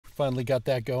Finally got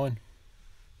that going.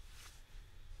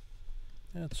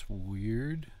 That's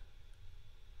weird.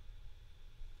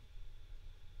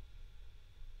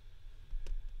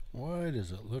 Why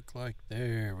does it look like...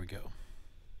 There we go.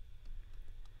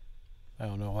 I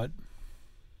don't know what.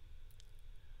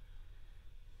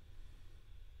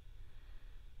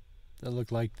 That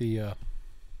looked like the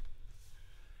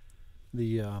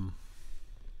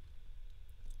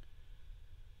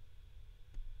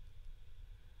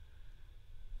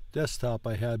desktop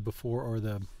I had before, or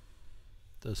the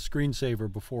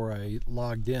screensaver before I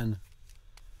logged in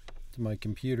to my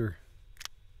computer.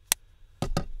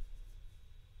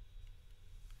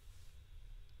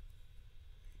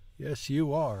 Yes,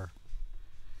 you are.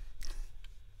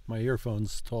 My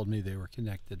earphones told me they were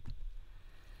connected.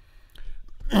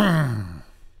 How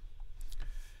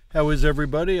is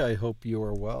everybody? I hope you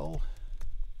are well.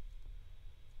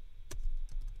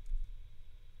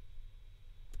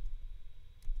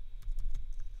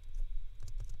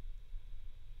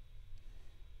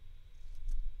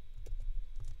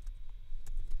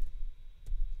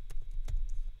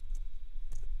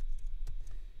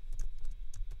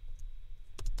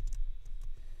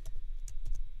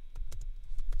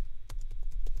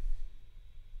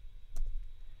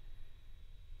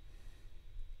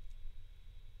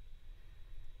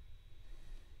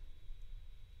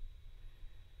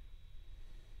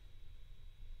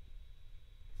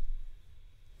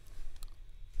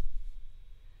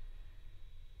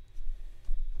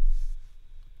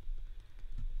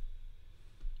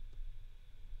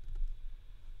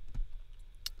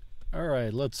 All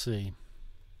right, let's see.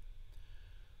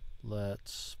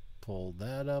 Let's pull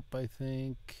that up, I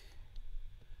think.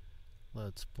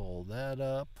 Let's pull that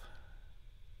up.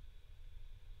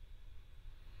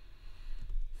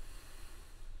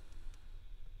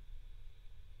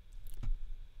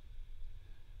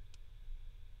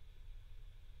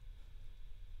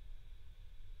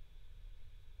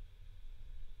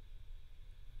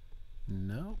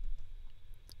 No.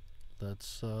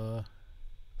 Let's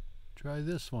try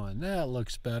this one. That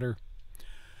looks better.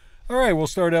 All right, we'll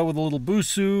start out with a little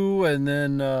Busu, and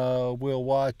then we'll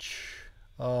watch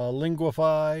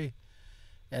Linguify,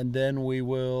 and then we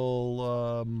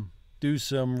will do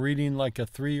some reading like a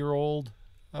 3-year-old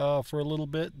for a little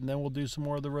bit, and then we'll do some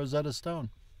more of the Rosetta Stone.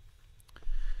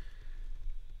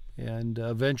 And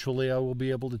eventually I will be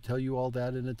able to tell you all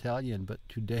that in Italian, but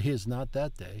today is not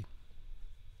that day.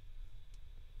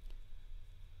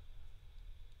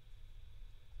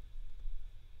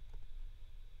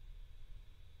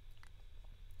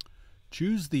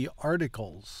 Choose the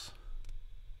articles.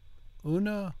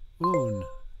 Una, un.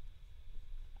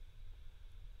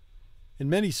 In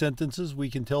many sentences, we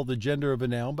can tell the gender of a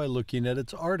noun by looking at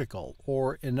its article,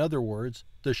 or, in other words,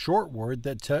 the short word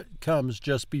that comes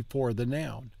just before the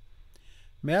noun.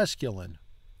 Masculine.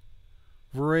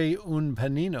 Vorrei un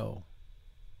panino.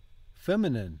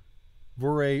 Feminine.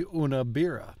 Vorrei una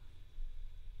birra.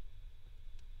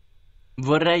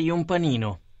 Vorrei un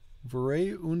panino.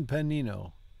 Vorrei un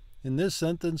panino. In this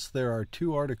sentence, there are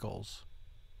 2 articles.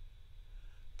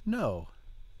 No.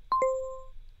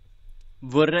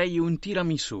 Vorrei un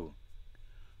tiramisù.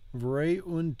 Vorrei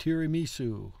un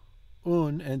tiramisu.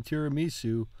 Un and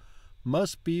tiramisu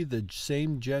must be the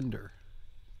same gender.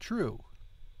 True.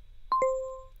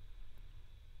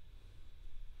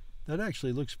 That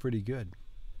actually looks pretty good.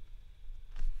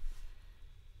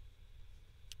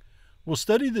 We'll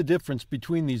study the difference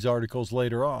between these articles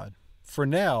later on. For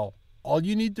now, all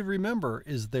you need to remember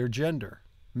is their gender.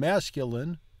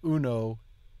 Masculine, uno,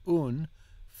 un.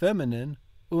 Feminine,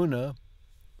 una,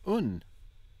 un.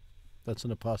 That's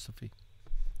an apostrophe.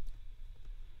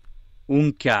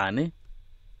 Un cane,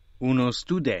 uno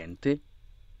studente,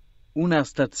 una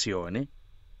stazione,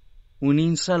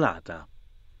 un'insalata.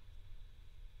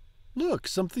 Look,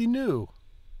 something new.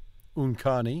 Un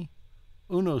cane,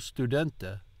 uno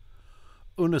studente,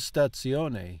 una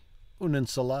stazione,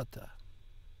 un'insalata.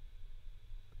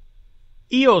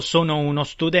 Io sono uno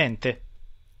studente.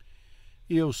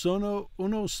 Io sono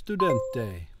uno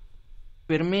studente.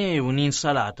 Per me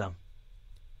un'insalata.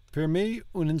 Per me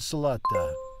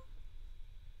un'insalata.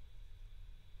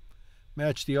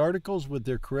 Match the articles with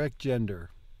their correct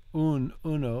gender. Un,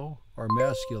 uno, are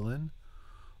masculine.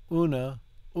 Una,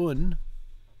 un,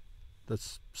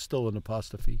 that's still an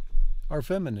apostrophe, are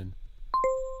feminine.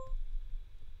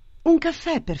 Un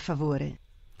caffè, per favore.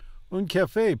 Un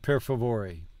caffè, per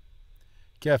favore.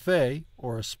 Cafe,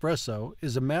 or espresso,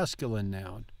 is a masculine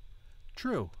noun.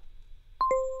 True.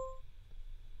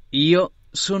 Io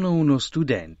sono uno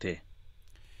studente.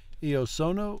 Io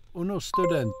sono uno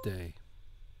studente.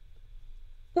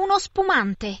 Uno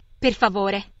spumante, per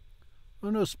favore.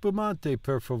 Uno spumante,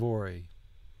 per favore.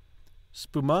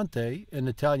 Spumante, an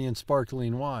Italian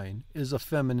sparkling wine, is a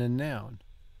feminine noun.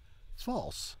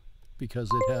 False, because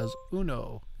it has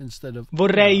uno instead of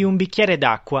Vorrei una. un bicchiere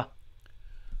d'acqua.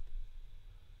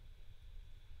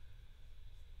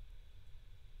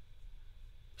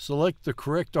 Select the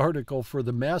correct article for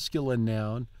the masculine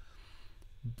noun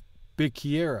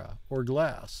bicchiera, or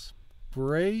glass.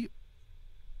 Vorrei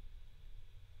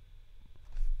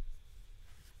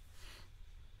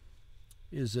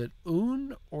Is it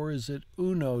un or is it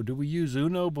uno? Do we use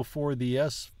uno before the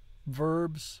S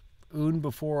verbs? Un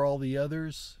before all the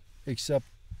others?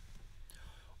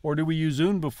 Or do we use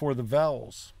un before the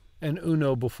vowels and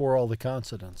uno before all the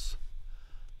consonants?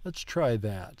 Let's try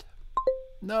that.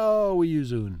 No, we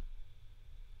use un.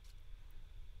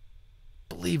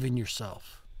 Believe in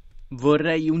yourself.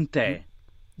 Vorrei un tè.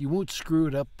 You won't screw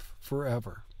it up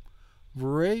forever.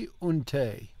 Vorrei un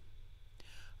tè.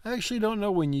 I actually don't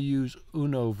know when you use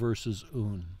uno versus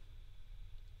un.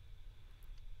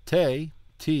 Te,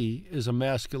 T, is a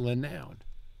masculine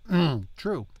noun.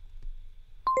 True.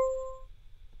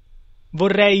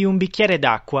 Vorrei un bicchiere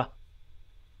d'acqua.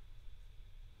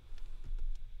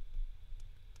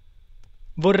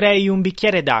 Vorrei un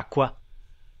bicchiere d'acqua.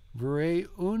 Vorrei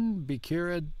un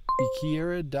bicchiere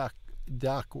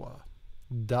d'acqua.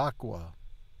 D'acqua.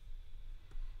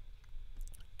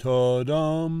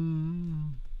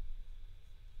 Ta-dum!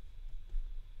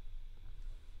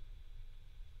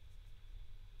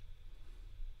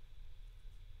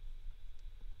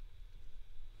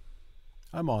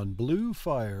 I'm on blue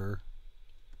fire.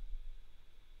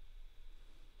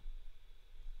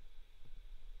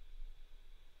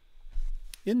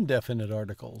 Indefinite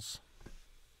articles.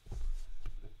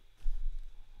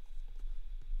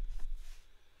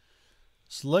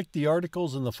 Select the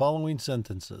articles in the following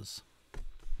sentences.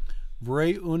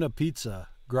 Vorrei una pizza,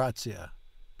 grazie.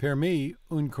 Per me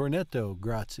un cornetto,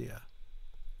 grazie.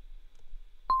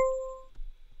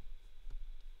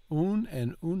 Un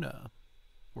and una,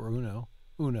 or uno,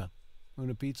 una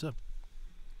pizza.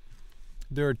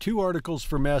 There are two articles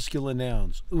for masculine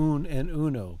nouns, un and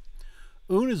uno.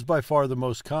 Un is by far the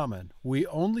most common. We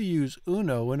only use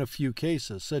uno in a few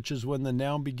cases, such as when the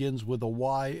noun begins with a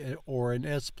Y or an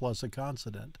S plus a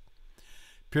consonant.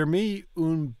 Per me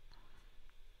un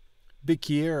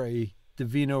bicchiere di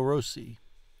vino rossi.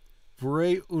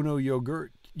 Vorrei uno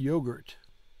yogurt.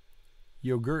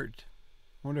 I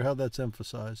wonder how that's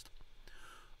emphasized.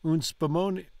 Un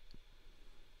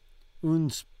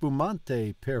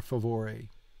spumante, per favore. I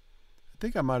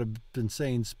think I might have been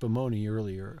saying spumoni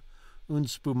earlier. Un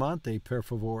spumante, per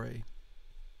favore.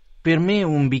 Per me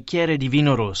un bicchiere di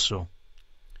vino rosso.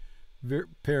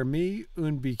 Per me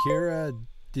un bicchiere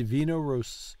di vino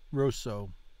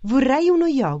rosso. Vorrei uno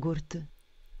yogurt.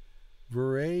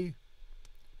 Vorrei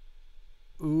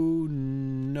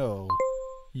uno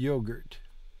yogurt.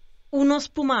 Uno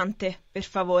spumante, per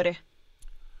favore.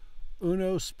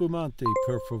 Uno spumante,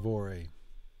 per favore.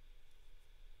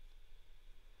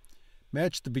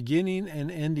 Match the beginning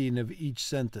and ending of each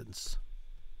sentence.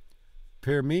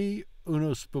 Per me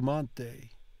uno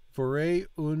spumante. Vorrei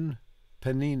un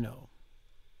panino.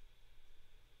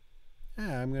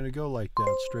 Yeah, I'm going to go like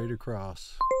that, straight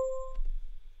across.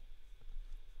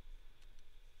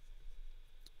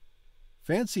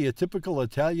 Fancy a typical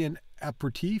Italian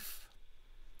aperitif?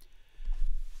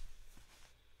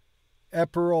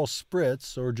 Aperol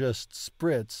spritz, or just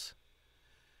spritz.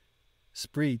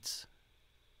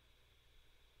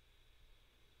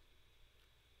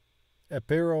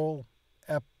 Aperol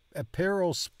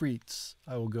spritz,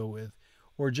 I will go with,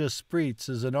 or just spritz,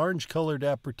 is an orange-colored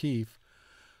aperitif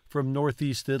from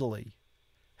northeast Italy.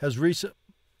 There's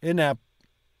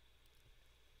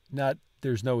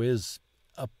no is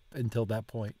up until that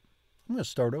point. I'm going to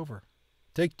start over.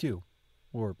 Take 2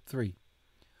 or 3.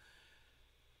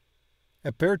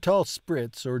 Aperol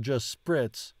spritz, or just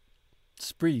spritz,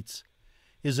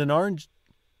 is an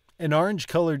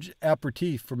orange-colored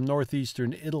aperitif from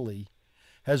northeastern Italy.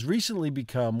 Has recently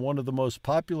become one of the most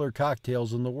popular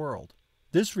cocktails in the world.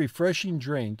 This refreshing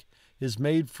drink is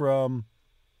made from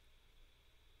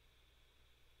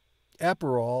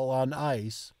Aperol on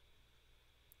ice,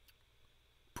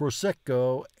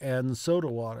 Prosecco, and soda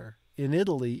water. In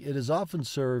Italy, it is often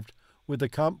served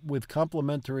with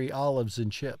complimentary olives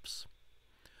and chips.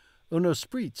 Uno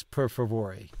spritz, per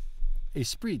favore. A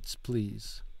spritz,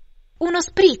 please. Uno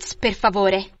spritz, per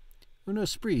favore. Uno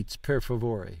spritz, per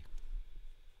favore.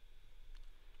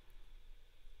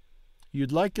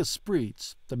 You'd like a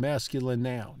spritz, the masculine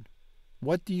noun.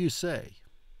 What do you say?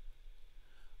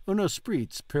 Uno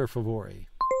spritz, per favore.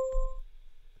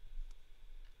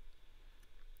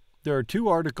 There are two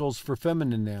articles for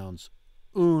feminine nouns,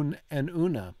 un and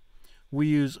una. We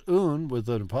use un with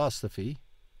an apostrophe,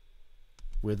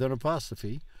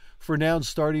 for nouns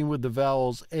starting with the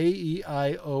vowels A, E,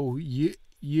 I, O,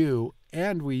 U,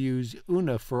 and we use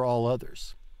una for all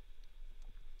others.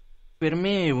 Per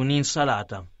me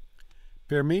un'insalata.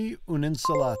 Per me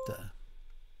un'insalata.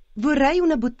 Vorrei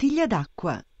una bottiglia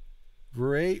d'acqua.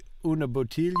 Vorrei una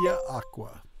bottiglia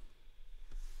acqua.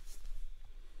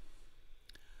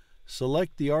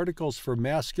 Select the articles for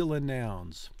masculine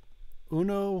nouns,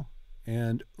 uno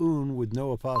and un with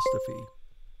no apostrophe.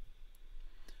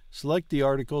 Select the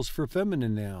articles for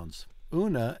feminine nouns,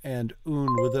 una and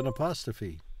un with an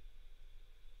apostrophe.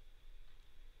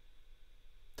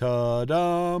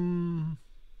 Ta-dam!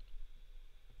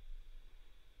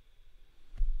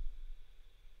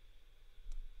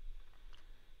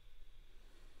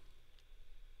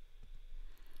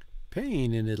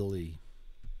 Paying in Italy.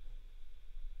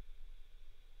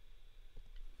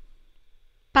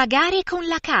 Pagare con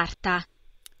la carta.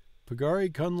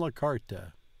 Pagare con la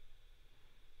carta.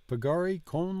 Pagare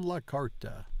con la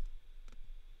carta.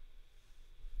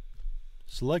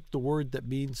 Select the word that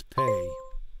means pay.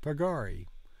 Pagare.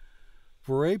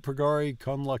 Vorrei pagare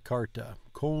con la carta.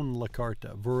 Con la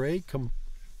carta. Vorrei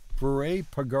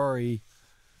pagare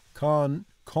con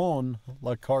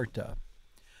la carta.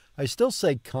 I still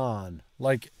say con,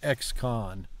 like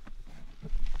ex-con,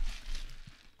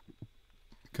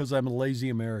 because I'm a lazy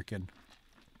American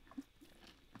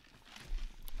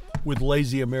with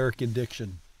lazy American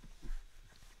diction.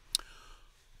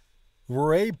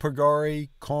 Vorrei pagare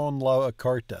con la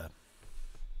carta.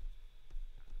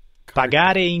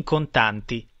 Pagare in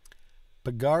contanti.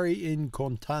 Pagare in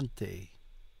contante.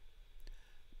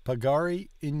 Pagare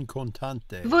in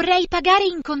contante. Vorrei pagare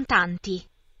in contanti.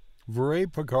 Vorrei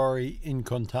pagare in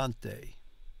contante.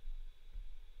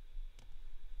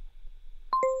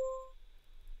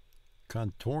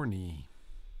 Contorni.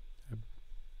 I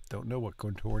don't know what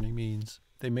contorni means.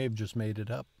 They may have just made it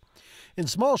up. In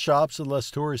small shops in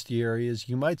less touristy areas,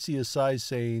 you might see a sign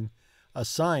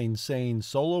saying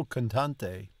solo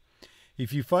contante.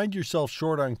 If you find yourself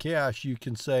short on cash, you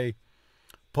can say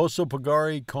posso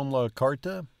pagare con la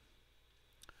carta?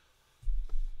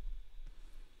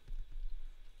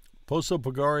 Posso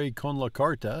pagare con la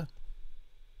carta?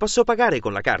 Posso pagare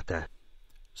con la carta?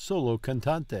 Solo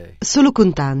contante. Solo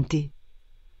contanti.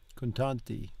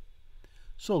 Contanti.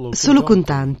 Solo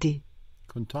contanti.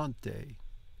 Contante.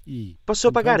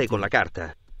 Posso pagare con la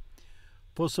carta?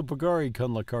 Posso pagare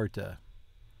con la carta.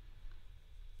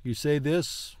 You say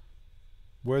this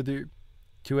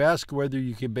to ask whether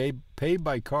you can pay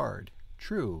by card.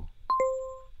 True.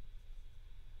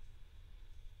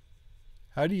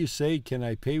 How do you say, can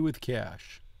I pay with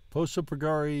cash? Posso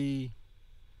pagare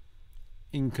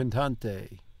in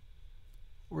contante.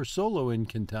 Or solo in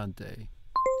contante.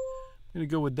 I'm going to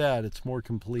go with that. It's more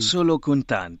complete. Solo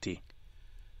contanti.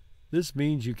 This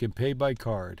means you can pay by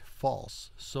card.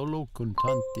 False. Solo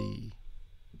contanti.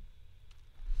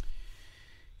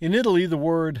 In Italy, the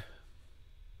word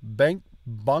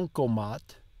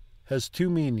bancomat has two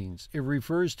meanings. It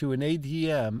refers to an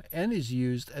ATM and is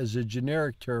used as a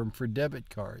generic term for debit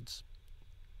cards.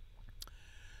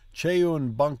 C'è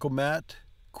un bancomat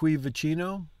qui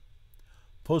vicino?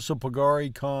 Posso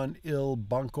pagare con il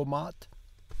bancomat?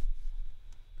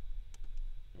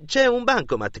 C'è un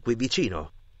bancomat qui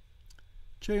vicino.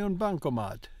 C'è un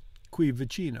bancomat qui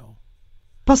vicino.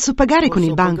 Posso pagare con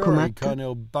il Posso pagare bancomat? con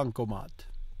il bancomat.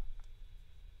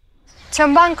 C'è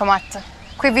un bancomat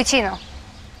qui vicino.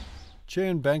 C'è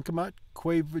un bancomat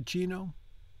qui vicino?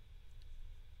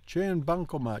 C'è un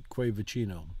bancomat qui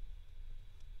vicino.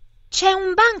 C'è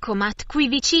un bancomat qui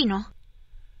vicino.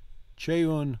 C'è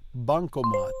un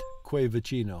bancomat qui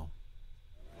vicino.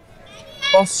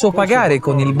 Posso pagare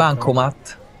con il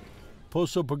bancomat?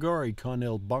 Posso pagare con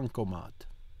il bancomat.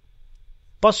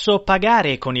 Posso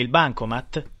pagare con il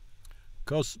bancomat?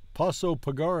 Posso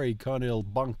pagare con il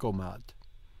bancomat.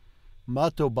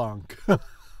 Matobank.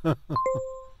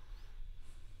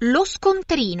 Lo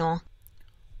scontrino.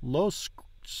 Lo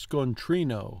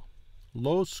scontrino.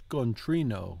 Lo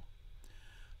scontrino.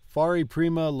 Fare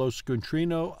prima lo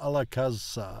scontrino alla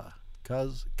casa.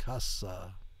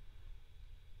 Casa.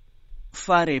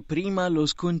 Fare prima lo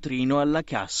scontrino alla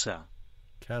cassa.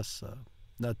 Casa.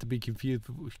 Not to be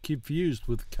confused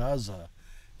with casa.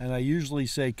 And I usually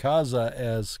say casa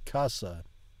as casa.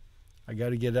 I got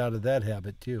to get out of that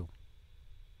habit too.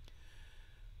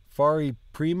 Fare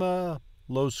prima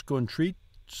lo scontrino.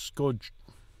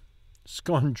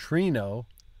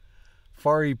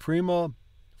 Fare prima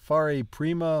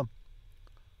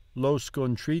lo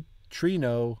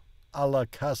scontrino alla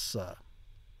casa.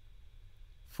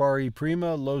 Fare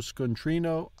prima lo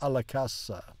scontrino alla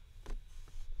casa.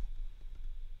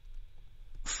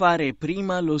 Fare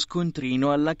prima lo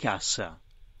scontrino alla cassa.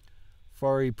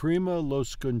 Fare prima lo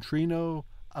scontrino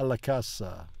alla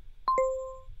casa.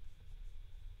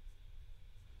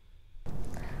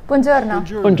 Buongiorno.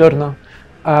 Buongiorno.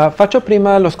 Faccio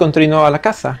prima lo scontrino alla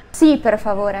cassa? Sì, per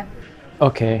favore.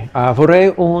 Ok,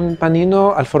 vorrei un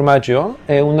panino al formaggio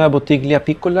e una bottiglia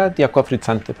piccola di acqua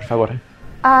frizzante, per favore.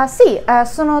 Sì,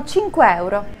 sono 5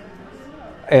 euro.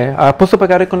 Posso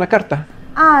pagare con la carta?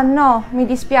 Ah, no, mi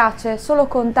dispiace, solo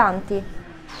contanti.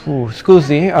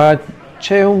 Scusi,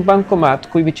 c'è un bancomat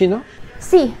qui vicino?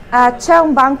 Sì, c'è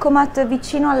un bancomat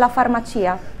vicino alla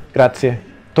farmacia.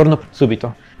 Grazie, torno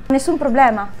subito. Nessun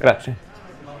problema. Grazie.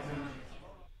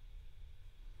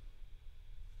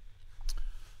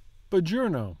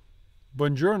 Buongiorno.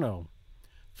 Buongiorno.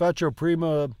 Faccio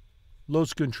prima lo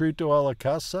scontrito alla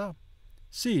casa?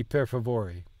 Sì, per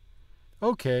favore.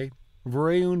 Ok,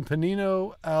 vorrei un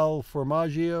panino al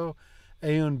formaggio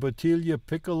e un bottiglia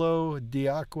piccolo di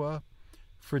acqua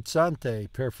frizzante,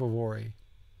 per favore.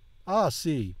 Ah,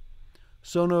 sì.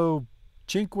 Sono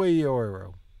 5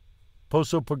 euro.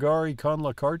 Posso pagare con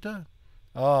la carta?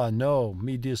 Ah, no,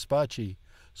 mi dispiace.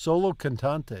 Solo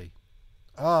contante.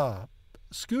 Ah,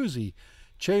 scusi,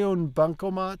 c'è un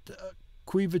bancomat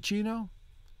qui vicino?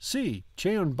 Sì,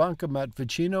 c'è un bancomat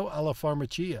vicino alla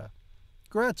farmacia.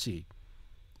 Grazie.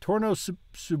 Torno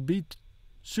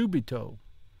subito.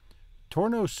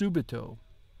 Torno subito.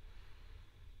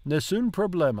 Nessun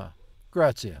problema.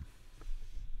 Grazie.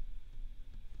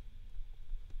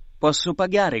 Posso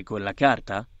pagare con la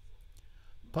carta?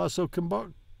 Posso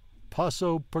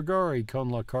pagare con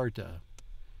la carta.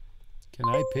 Can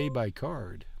I pay by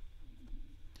card?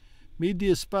 Mi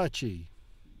dispiace.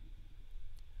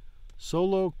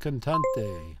 Solo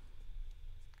contante.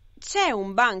 C'è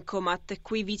un bancomat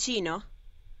qui vicino?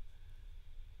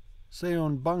 C'è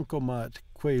un bancomat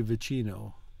qui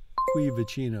vicino. Qui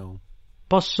vicino.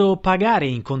 Posso pagare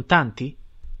in contanti?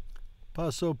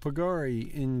 Posso pagare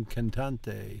in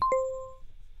contante.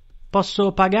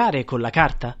 Posso pagare con la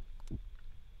carta?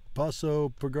 Posso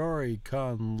pagare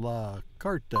con la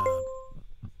carta.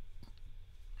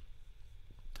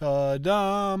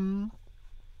 Ta-dam!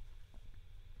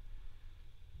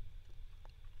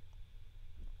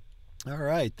 All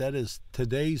right, that is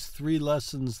today's 3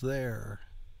 lessons there.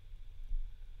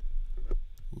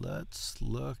 Let's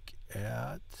look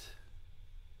at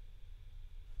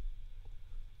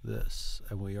this.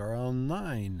 And we are on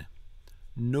 9.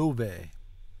 Nove.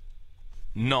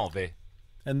 9.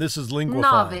 And this is Linguify.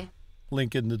 Nove.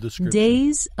 Link in the description.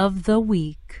 Days of the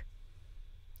week.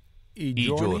 I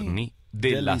giorni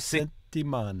della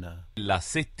settimana. La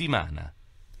settimana.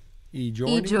 I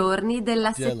giorni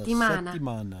della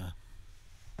settimana.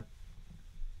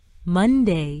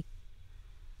 Monday.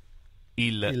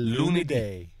 Il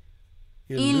lunedì.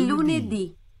 Il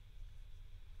lunedì.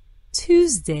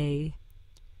 Tuesday.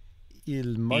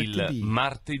 Il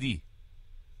martedì.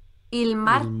 Il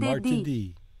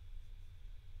martedì.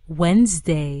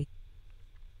 Wednesday.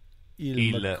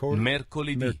 Il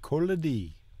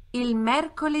mercoledì. Il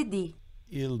mercoledì.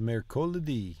 Il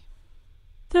mercoledì.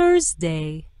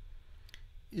 Thursday.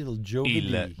 Il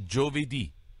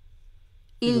giovedì.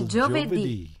 Il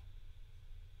giovedì.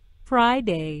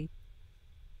 Friday.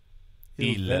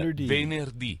 Il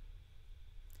venerdì.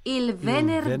 Il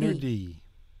venerdì.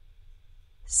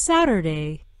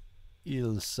 Saturday.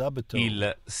 Il sabato.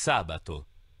 Il sabato.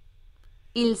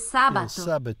 Il sabato. Il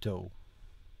sabato.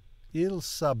 Il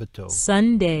sabato.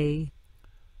 Sunday.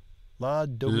 La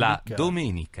La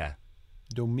domenica.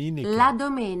 domenica. La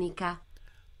domenica.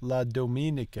 La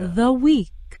domenica. The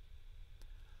week.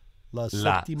 La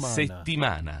La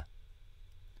settimana.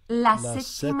 La La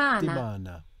settimana.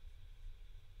 settimana.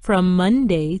 From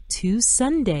Monday to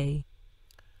Sunday.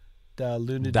 Da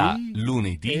lunedì, Da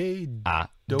lunedì e a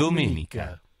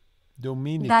domenica.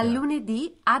 Domenica. Da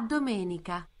lunedì a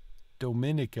domenica.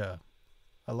 Domenica.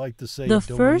 I like to say The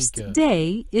domenica. first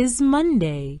day is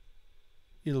Monday.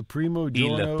 Il primo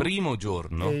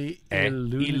giorno è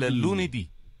il lunedì.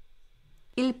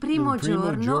 Il primo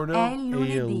giorno è il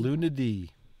lunedì.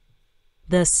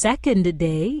 The second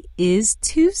day is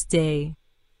Tuesday.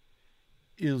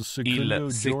 Il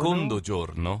secondo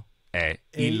giorno è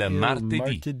il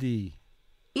martedì.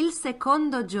 Il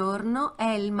secondo giorno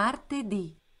è il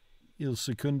martedì. Il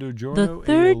secondo giorno The è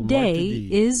third il day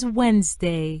martedì. is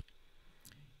Wednesday.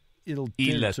 Il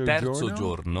terzo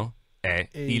giorno è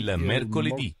il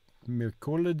mercoledì.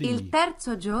 Mercoledì. Il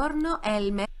terzo giorno è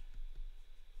il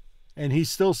And he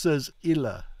still says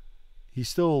illa. He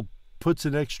still puts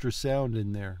an extra sound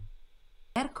in there.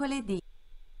 Mercoledì.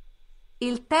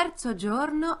 Il terzo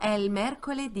giorno è il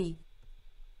mercoledì.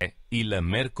 È il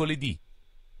mercoledì.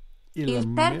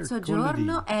 Il terzo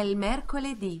giorno è il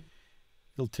mercoledì.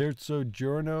 Il terzo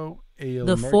giorno è il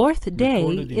The fourth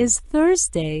day is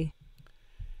Thursday.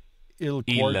 Il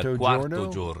quarto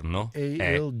giorno è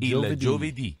il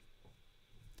giovedì.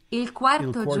 Il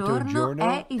quarto giorno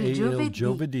è il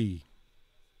giovedì.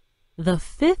 The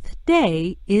fifth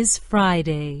day is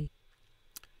Friday.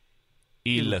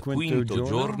 Il quinto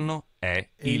giorno è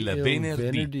il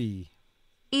venerdì.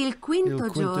 Il quinto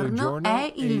giorno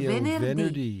è il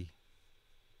venerdì.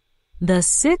 The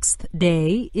sixth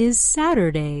day is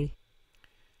Saturday.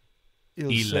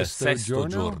 Il sesto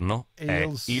giorno è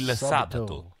il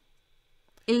sabato.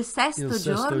 Il sesto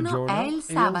giorno è il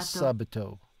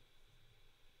sabato.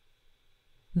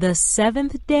 The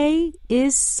seventh day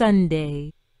is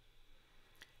Sunday.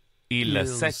 Il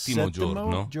settimo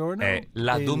giorno è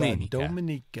la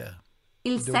domenica.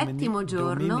 Il settimo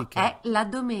giorno è la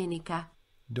domenica.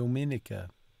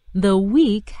 The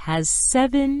week has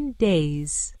 7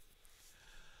 days.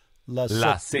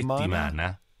 La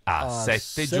settimana ha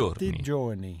 7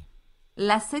 giorni.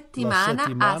 La settimana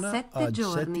ha 7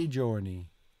 giorni.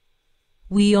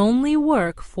 We only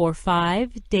work for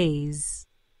 5 days.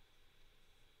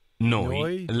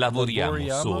 Noi lavoriamo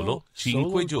solo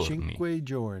 5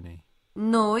 giorni.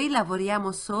 Noi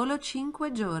lavoriamo solo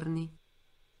 5 giorni.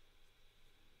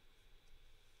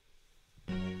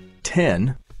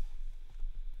 10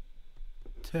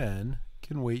 can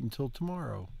wait until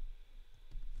tomorrow.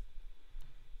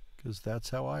 Because that's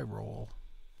how I roll.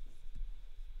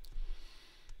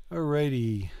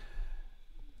 Alrighty.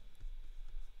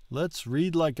 Let's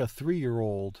read like a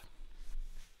 3-year-old.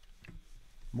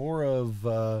 More of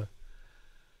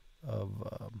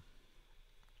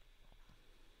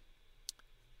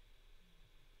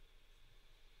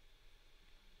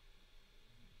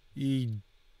I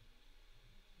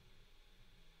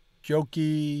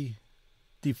giochi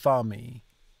di fame.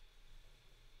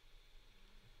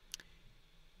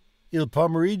 Il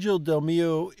pomeriggio del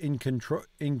mio incontro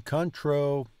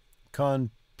con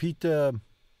Peter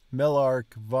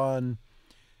Mellark von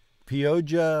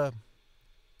pioggia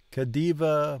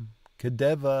cadeva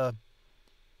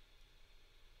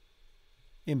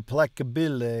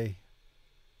implacabile,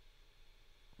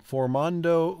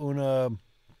 formando una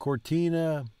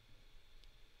cortina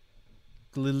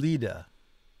gelida.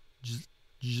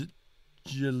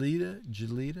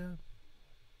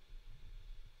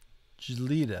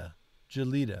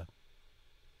 Gelida.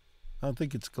 I don't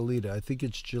think it's gelida. I think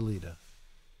it's gelida.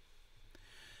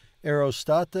 Ero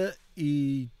stata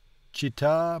in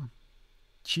città.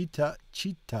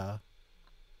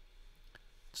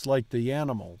 It's like the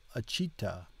animal, a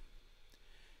cheetah.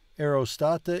 Ero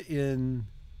stata in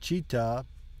città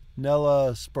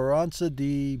nella speranza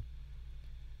di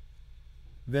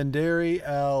vendere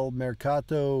al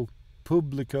mercato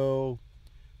pubblico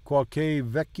qualche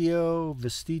vecchio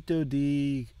vestito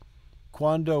di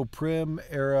quando prima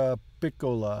era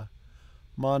piccola,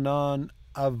 ma non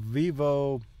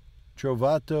avevo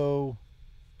trovato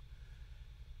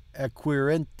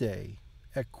acquirente.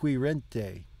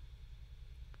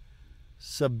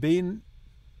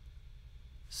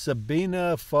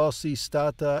 Sabina fossi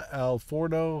stata al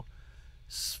forno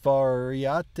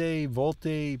svariate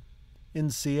volte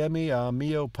insieme a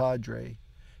mio padre.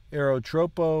 Ero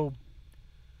troppo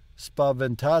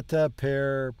spaventata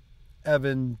per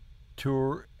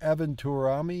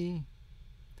avventurarmi.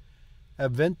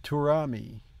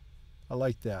 I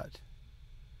like that.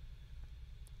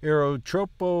 Ero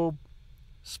troppo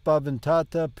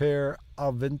spaventata per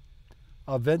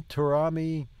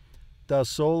avventurarmi da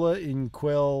sola in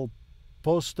quel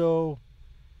posto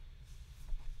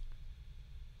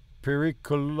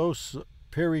pericoloso.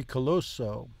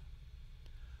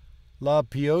 La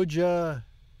pioggia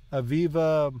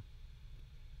aveva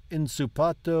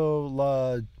insupato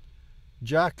la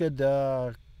giacca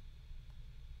da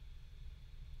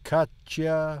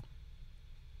caccia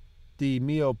di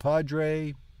mio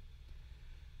padre,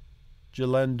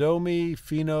 gelandomi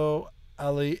fino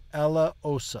alla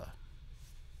ossa.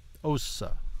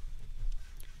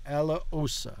 Alla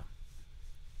ossa.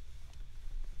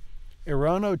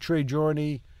 Erano 3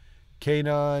 giorni che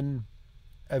non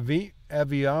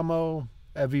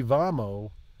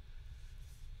avevamo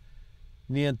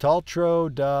nient'altro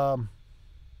da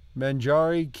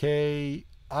mangiare che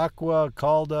acqua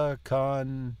calda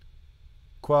con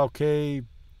qualche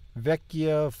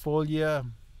vecchia foglia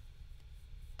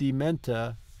di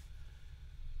menta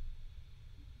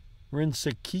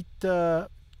rinsecchita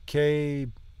che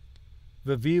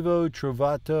Vivo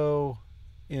trovato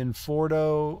in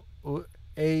fordo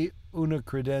e una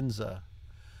credenza.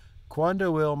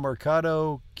 Quando il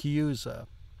mercato chiusa.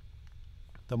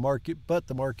 The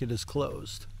market is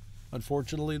closed.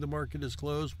 Unfortunately, the market is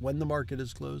closed. When the market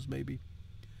is closed, maybe.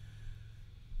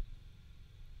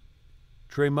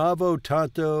 Tremavo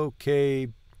tanto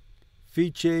che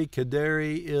fece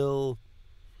cadere il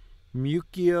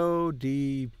mucchio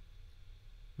di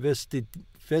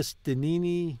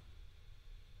vestitini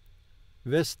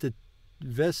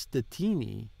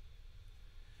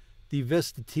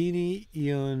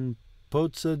in un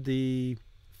pozzo di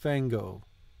fango.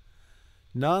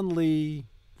 Non li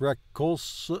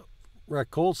raccolsi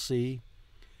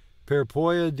per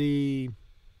poi di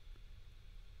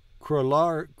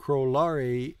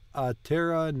crollare a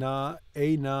terra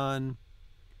e non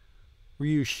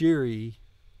riuscire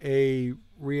a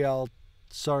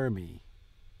rialzarmi.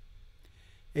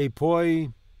 E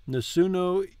poi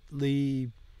nessuno li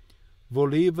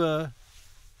voleva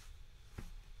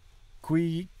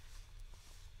quei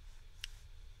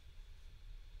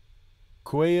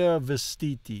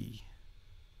vestiti.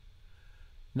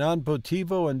 Non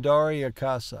potevo andare a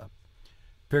casa,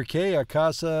 perché a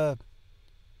casa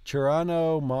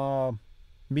c'erano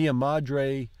mia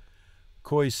madre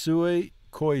coi suoi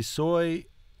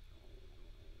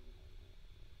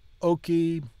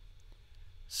occhi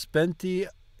spenti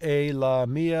e la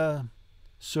mia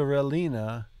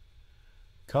sorellina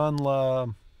con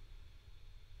la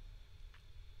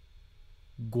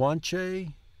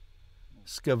guance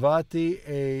scavati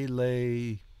e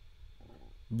le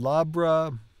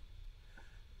labbra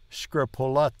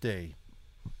screpolate.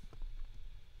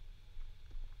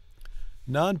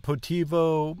 Non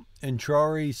potevo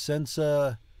entrare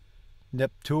senza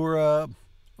neptura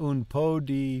un po'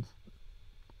 di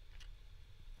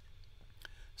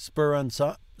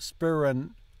speranza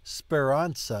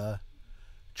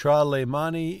tra le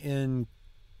mani in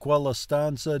quella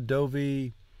stanza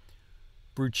dove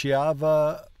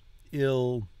bruciava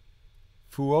il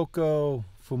fuoco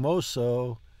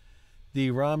fumoso di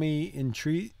rami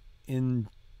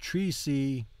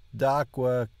intrisi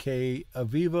d'acqua che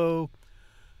avevo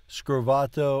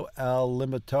scrovato al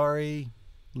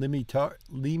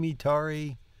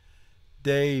limitare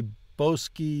dei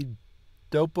boschi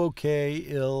dopo che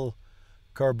il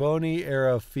carbone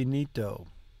era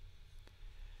finito.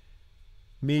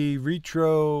 Mi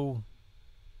ritrovai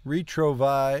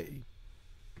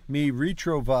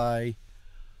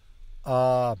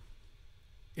a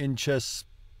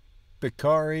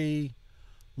incespicare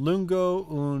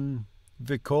lungo un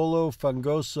vicolo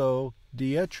fangoso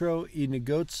dietro I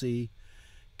negozi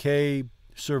che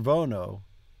servono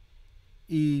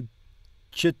I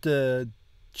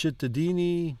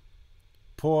cittadini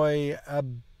poi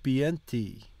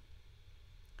abbienti.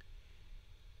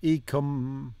 I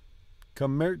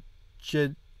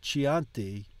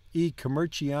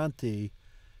commercianti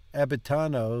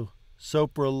abitano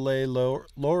sopra le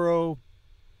loro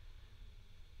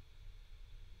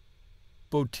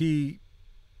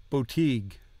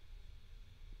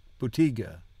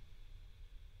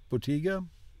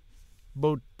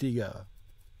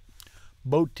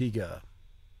bottega.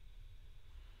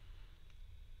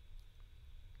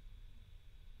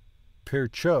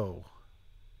 Perciò.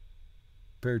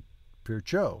 But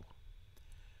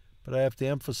I have to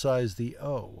emphasize the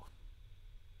O.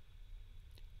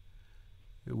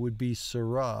 It would be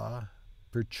sarà,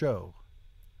 perciò.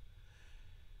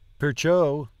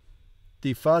 Perciò,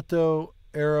 di fatto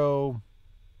ero.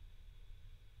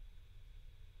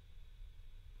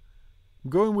 I'm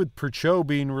going with perciò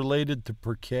being related to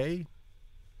perché.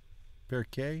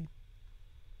 Perché.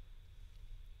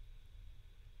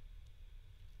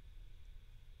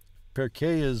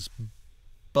 Perché is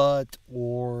but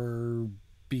or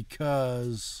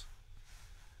because.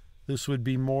 This would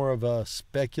be more of a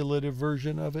speculative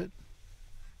version of it.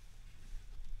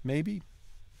 Maybe.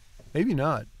 Maybe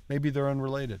not. Maybe they're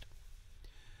unrelated.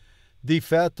 Di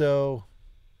fatto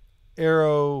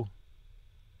ero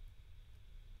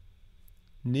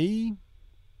ni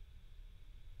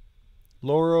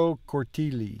loro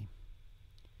cortili.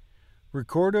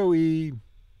 Ricordo I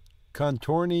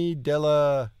contorni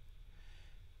della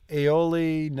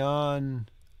aioli non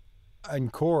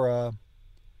ancora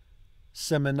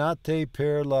seminate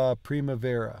per la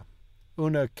primavera.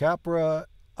 Una capra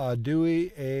a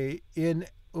due e in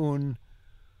un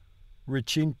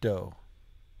recinto.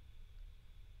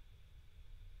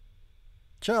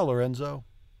 Ciao, Lorenzo.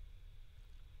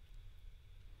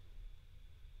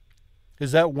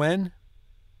 Is that when?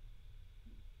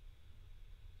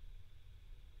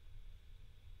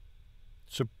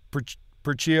 So,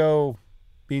 percio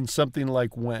means something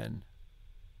like when.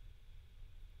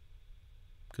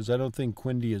 Because I don't think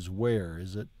quindi is where,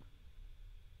 is it?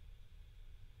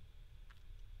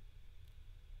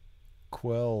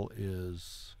 Quell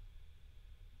is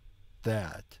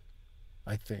that,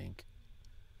 I think.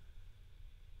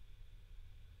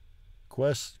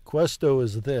 Questo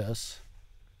is this.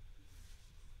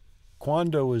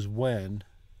 Quando is when,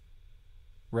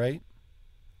 right?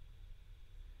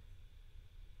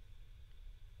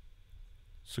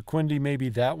 So quindi may be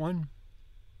that one.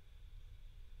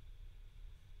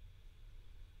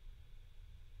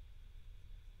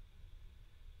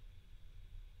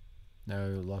 Now I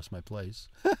lost my place.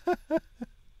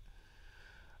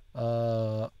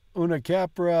 Una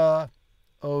capra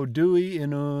o due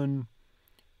in un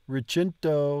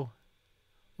recinto,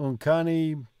 un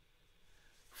cane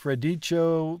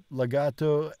fredicio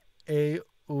legato e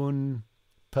un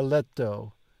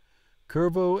paletto,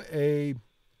 curvo e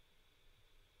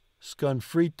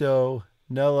sconfritto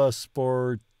nella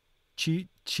sporcizia.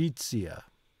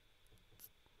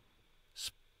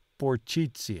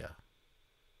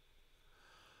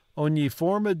 Ogni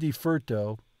forma di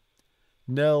furto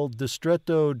nel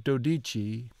distretto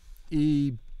 12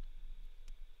 e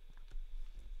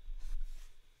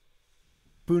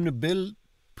punibili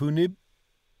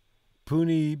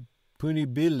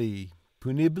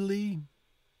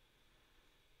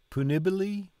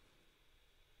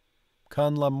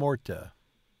con la morte.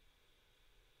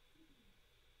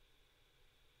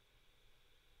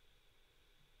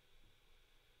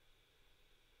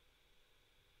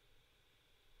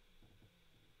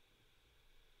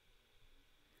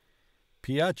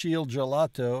 Piace il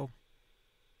gelato,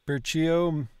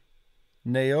 perciò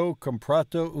ne ho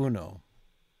comprato uno.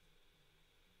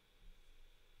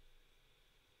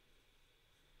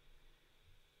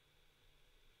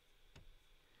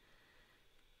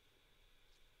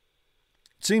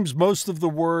 It seems most of the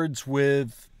words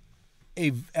with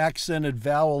a accented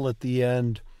vowel at the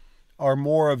end are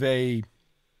more of a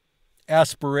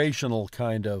aspirational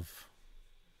kind of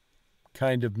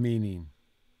meaning.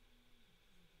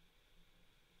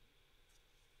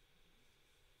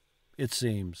 It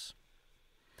seems.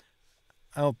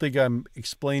 I don't think I'm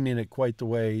explaining it quite the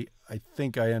way I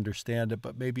think I understand it,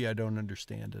 but maybe I don't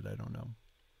understand it. I don't know.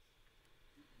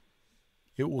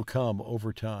 It will come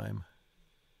over time.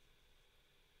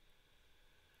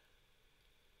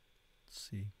 Let's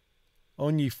see.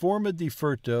 Ogni forma di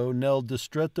furto nel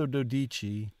distretto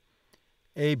 12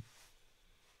 è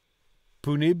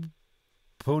punibili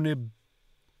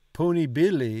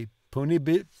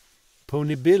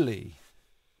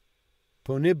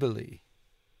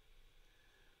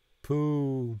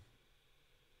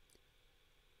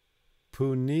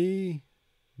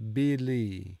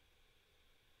punibili.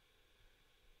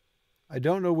 I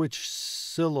don't know which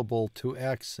syllable to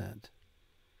accent.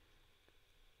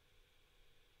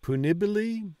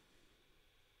 Punibili?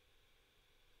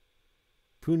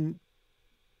 Punibili?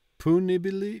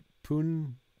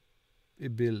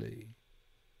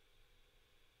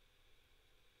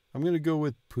 I'm going to go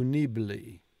with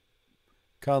punibili.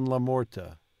 Con la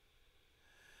morta.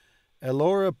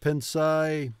 Allora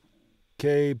pensai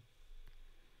che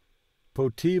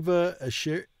poteva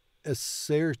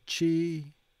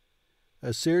esserci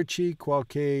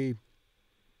qualche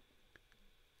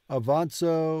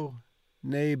avanzo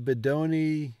nei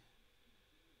bidoni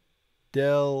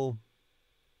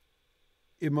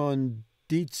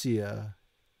dell'immondizia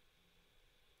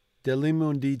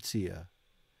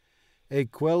e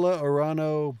quella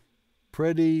erano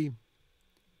pretty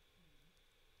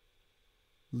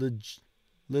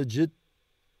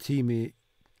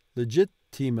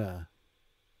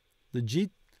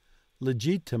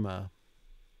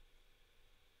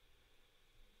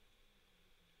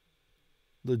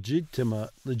legittima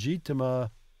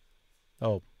legittima.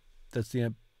 Oh, that's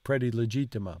the pretty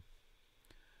legittima.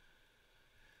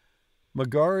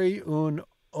 Magari un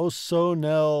osso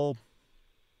nel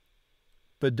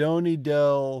bidone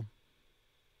del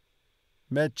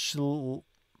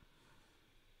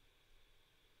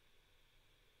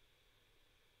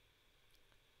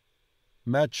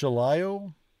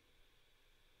macellaio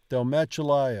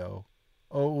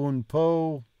o un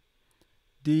po'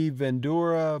 di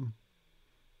verdura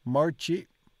marcia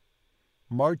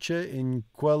in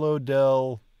quello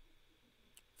del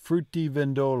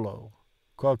fruttivendolo,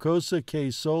 qualcosa che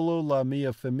solo la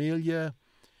mia famiglia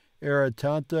era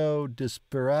tanto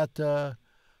disperata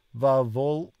va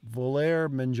voler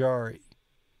mangiare.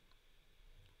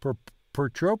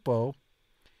 Purtroppo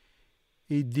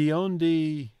i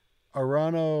diondi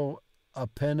erano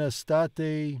appena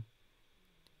state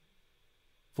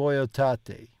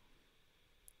votate.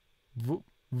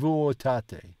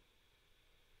 vuotate.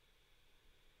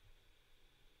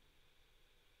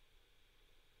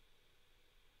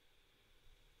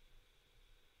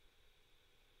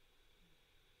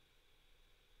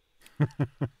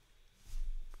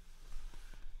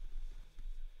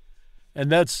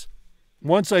 And that's,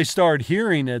 once I start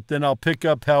hearing it, then I'll pick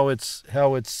up how it's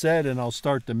said and I'll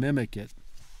start to mimic it.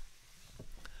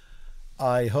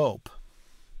 I hope.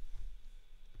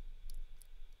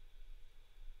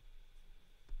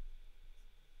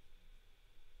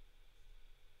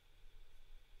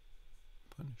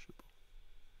 Punishable.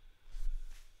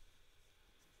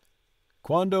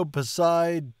 Quando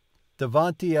passai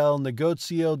davanti al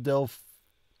negozio del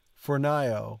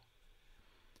fornaio,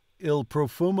 il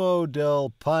profumo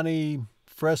del pane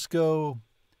fresco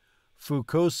fu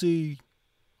così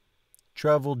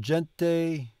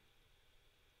travolgente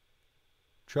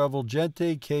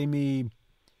che mi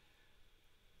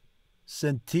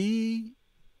sentì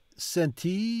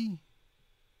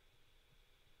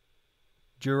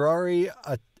girare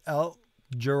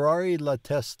la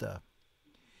testa.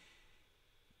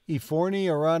 I forni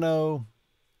erano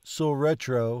sul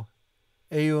retro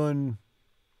e un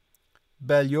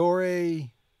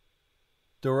bagliore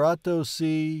dorato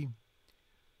si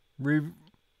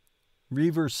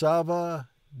riversava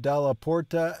dalla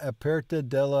porta aperta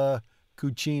della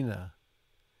cucina.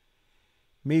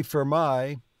 Mi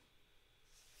fermai,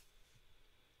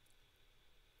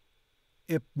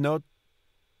 ipnotizzata.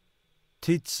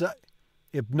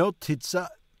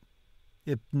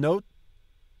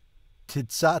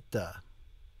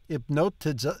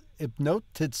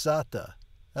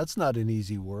 That's not an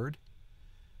easy word.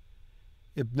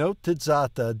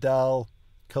 Ipnotizzata dal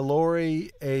calore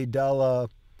e dalla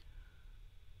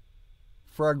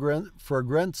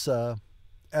fragranza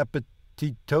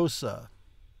appetitosa.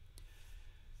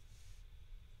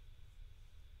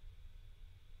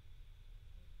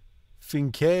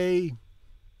 Finché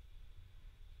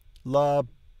la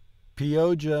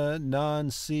pioggia non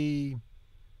si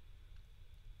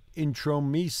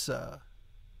intromissa,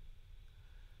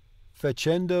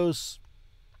 facendo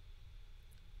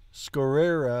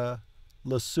scorrere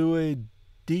le sue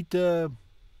dita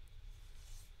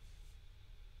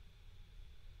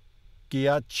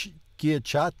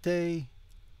ghiacciate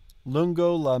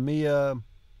lungo la mia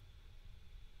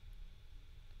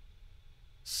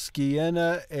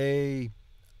schiena e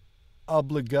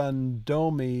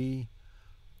obbligandomi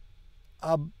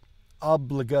a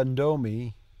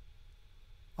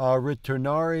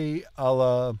ritornare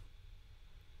alla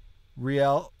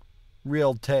realtà.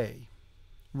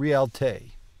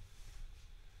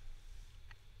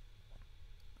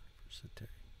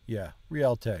 Yeah,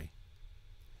 realtà.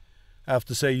 I have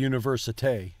to say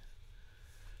université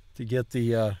to get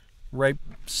the right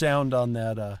sound on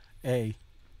that A.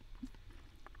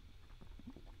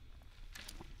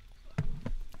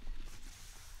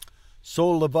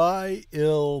 Sollevai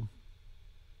il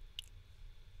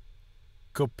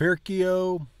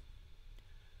coperchio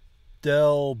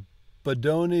del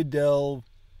badone del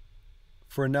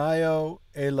fornaio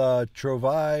e la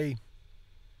trovai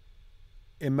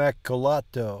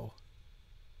immacolato,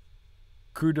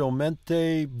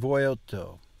 crudelmente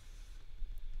vuoto.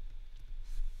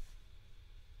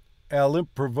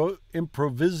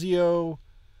 All'improvviso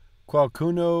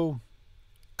qualcuno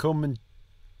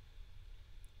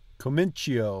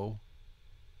cominciò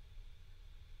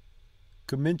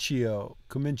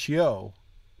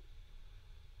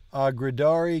a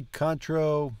gridare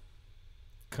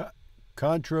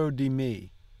contro di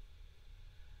me.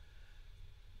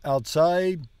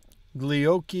 Alzai gli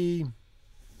occhi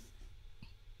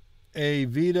e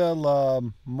vide la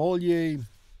moglie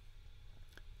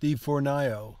di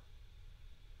fornaio.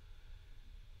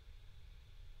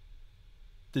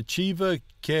 Diceva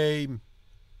che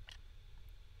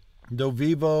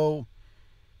dovevo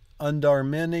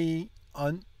andarmene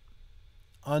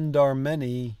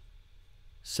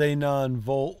se non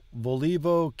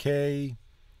volevo che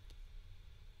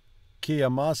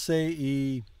chiamasse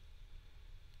i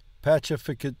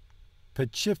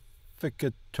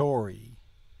pacificatori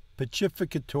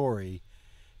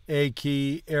e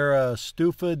che era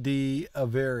stufa di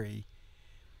avere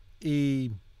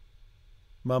i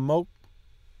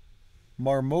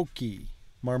marmocchi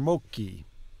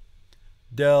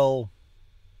del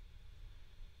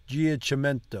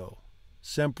giacimento,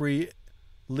 sempre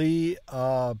lì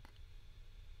a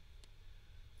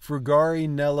frugare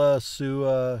nella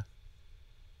sua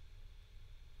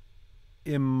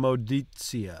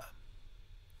immondizia.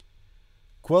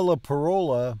 Quella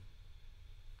parola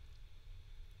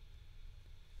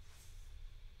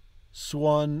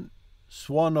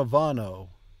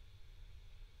suonavano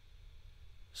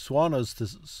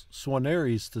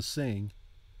swaneries to sing.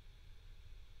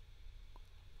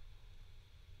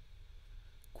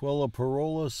 Quella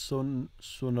parola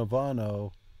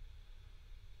suonavano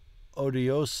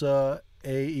odiosa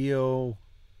e io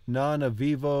non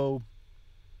avevo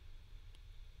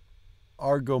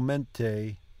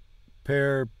argomenti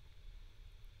per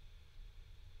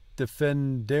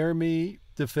difendermi,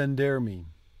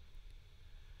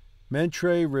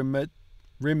 mentre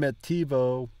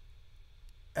rimettevo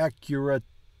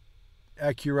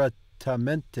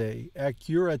accuratamente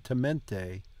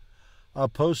a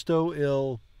posto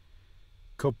il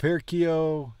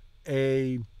coperchio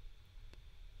e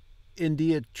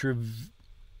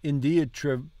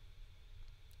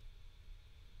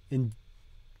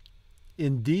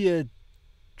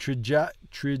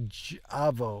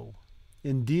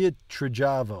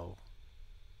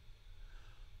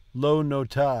Lo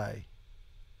notai.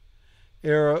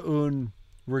 Era un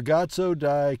ragazzo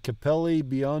dai capelli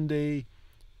biondi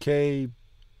che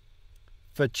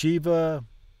faceva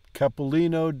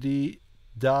capolino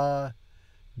da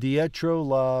dietro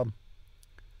la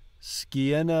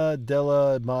schiena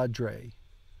della madre.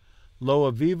 Lo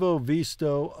avevo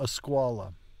visto a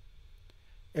scuola.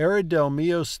 Era del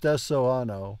mio stesso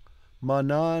anno, ma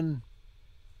non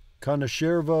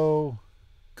conoscevo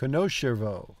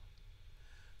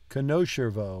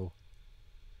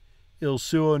il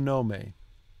suo nome.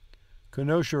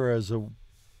 Conoscere is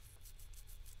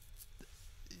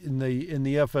in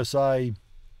the FSI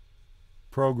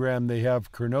program they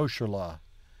have conoscerla,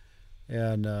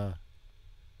 and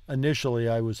initially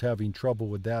I was having trouble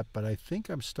with that, but I think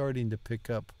I'm starting to pick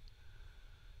up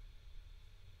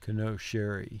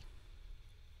conoscere.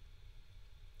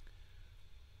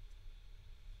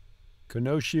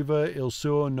 Conosceva il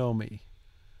suo nome.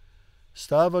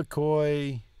 Stava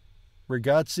coi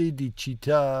ragazzi di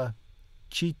città,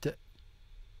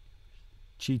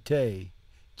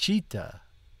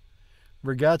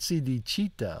 ragazzi di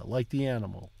città, like the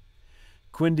animal.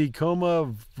 Quindi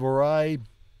come vorrai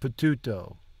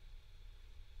potuto.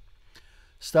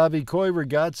 Stavi coi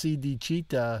ragazzi di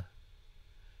città,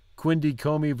 quindi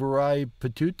come vorrai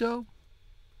potuto?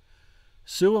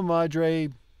 Sua madre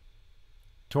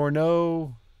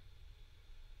tornò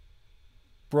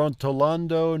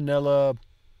brontolando nella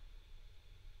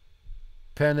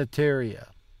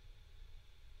panetteria.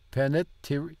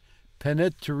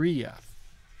 Panetteria.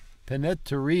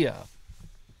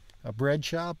 A bread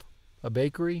shop? A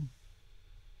bakery?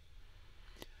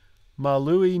 Ma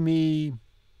lui mi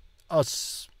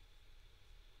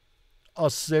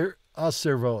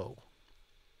osservò.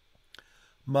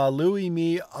 Ma lui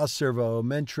mi osservò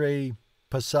mentre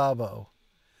passavo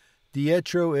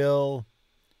dietro il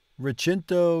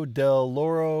recinto del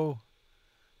loro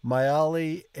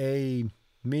maiali e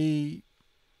mi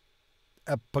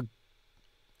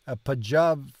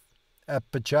appoggiavo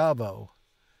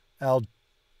al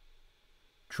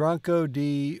tronco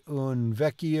di un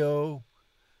vecchio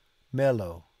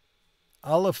melo.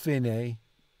 Alla fine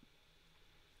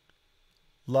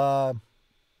la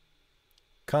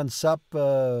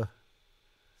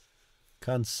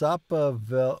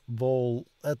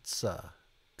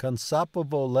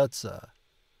consapevolezza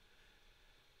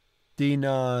di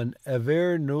non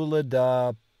aver nulla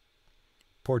da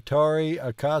portare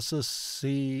a casa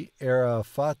si era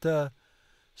fatta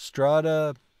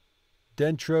strada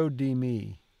dentro di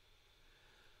me.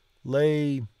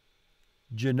 Le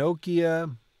ginocchia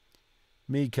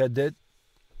mi cadettero.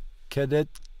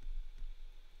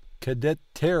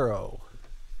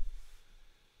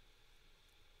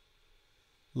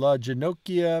 La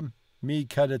ginocchia mi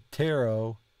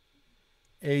cadettero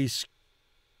e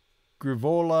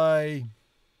scrivolai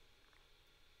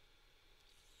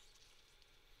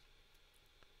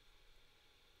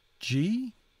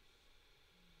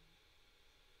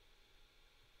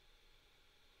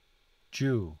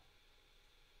Jew.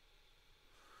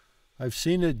 I've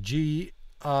seen a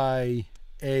G-I-A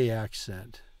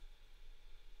accent.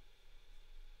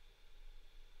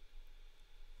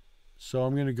 So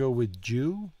I'm going to go with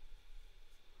Jew.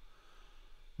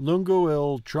 Lungo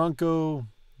il tronco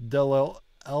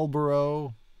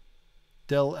dell'albero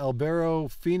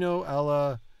fino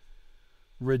alla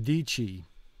radici.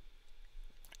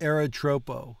 Era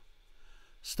troppo.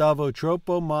 Stavo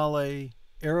troppo male.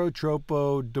 Ero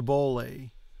troppo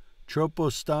debole.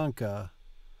 Troppo stanca.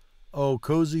 Oh,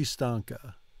 così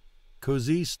stanca.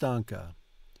 Così stanca.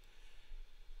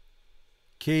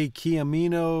 Che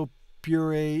chiamino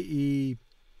pure I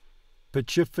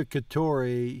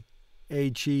pacificatori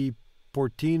e ci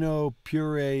portino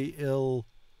pure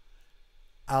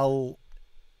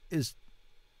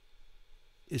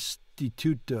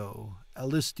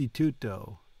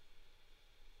all'istituto.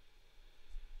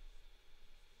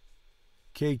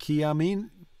 Che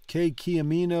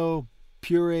chiamino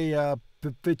pure a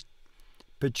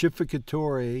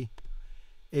pacificatore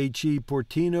e ci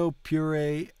portino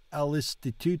pure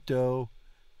all'istituto,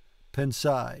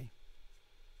 pensai.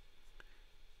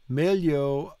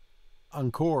 Meglio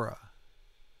ancora,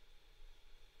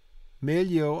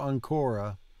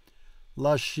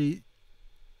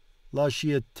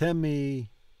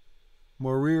 lasciatemi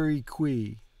morire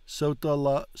qui, sotto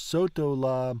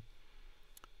la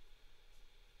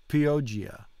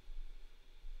pioggia.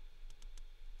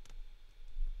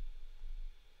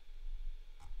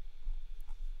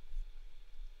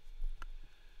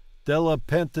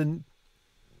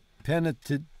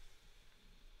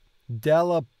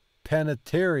 Della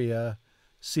panetteria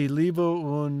si levo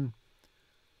un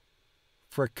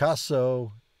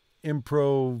fracasso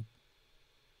improviso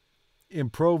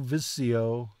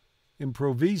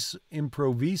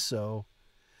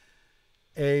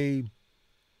e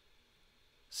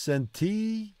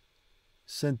sentì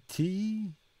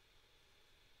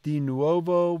di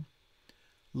nuovo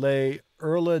le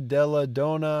urla della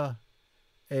donna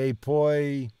e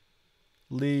poi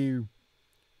li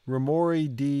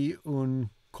rumori di un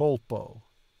colpo.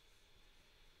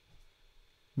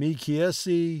 Mi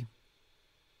chiesi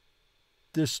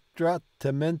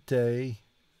distrattamente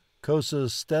cosa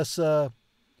stesse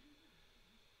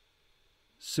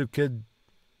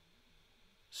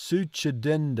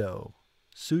succedendo.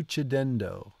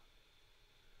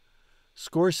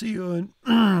 Scorsi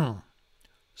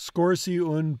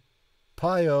un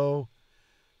paio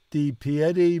di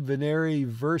piedi venire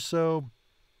verso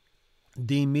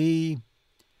di me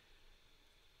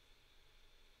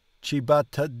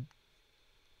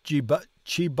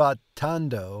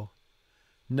cibattando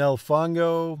nel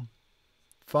fango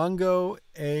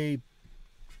e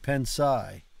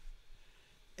pensai,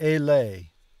 e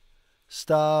lei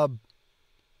sta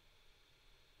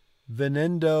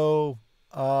venendo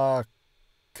a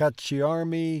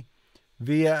cacciarmi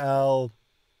via al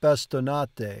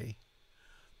bastonate,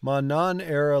 ma non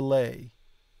era lei,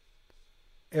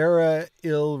 era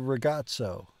il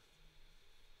ragazzo.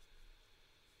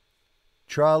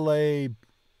 Tra le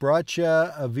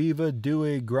braccia aveva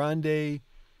due grandi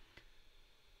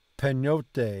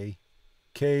pagnotte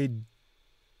che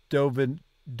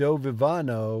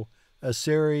dovevano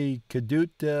essere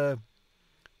cadute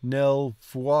nel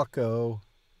fuoco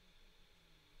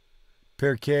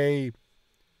perché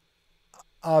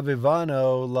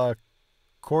avevano la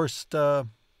crosta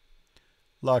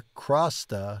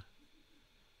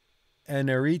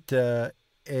inerita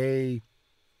e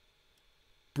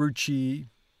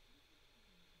bruciacchiata.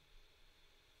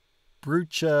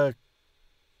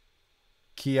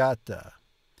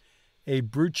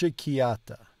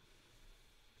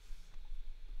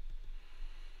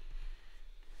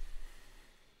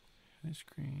 Ice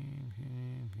cream,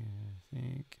 I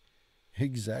think.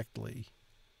 Exactly.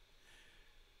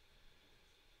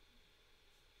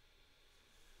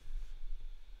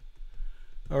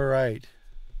 All right.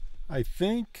 I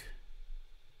think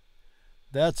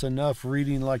that's enough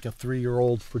reading like a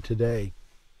 3-year-old for today.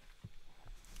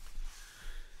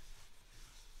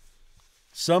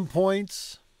 Some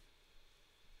points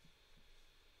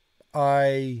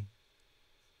I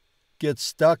get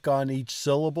stuck on each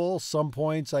syllable. Some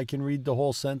points I can read the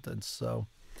whole sentence. So,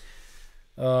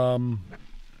 I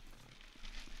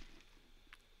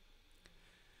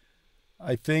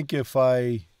think if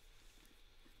I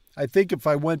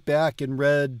went back and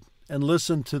read and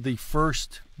listened to the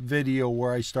first video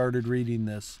where I started reading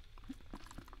this,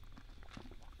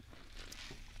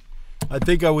 I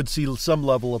think I would see some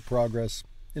level of progress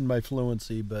in my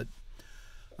fluency, but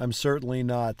I'm certainly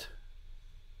not.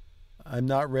 I'm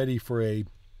not ready for a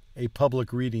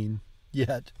public reading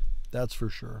yet. That's for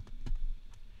sure.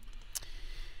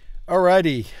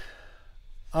 Alrighty.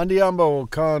 Andiamo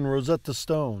con Rosetta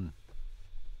Stone.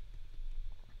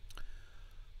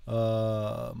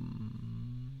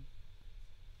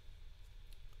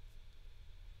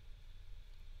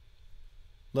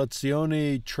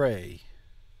 Lezione 3.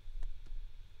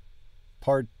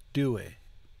 Part 2.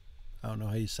 I don't know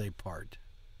how you say part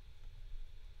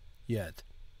yet.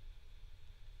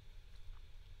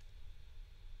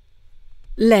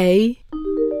 Lei,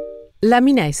 la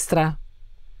minestra.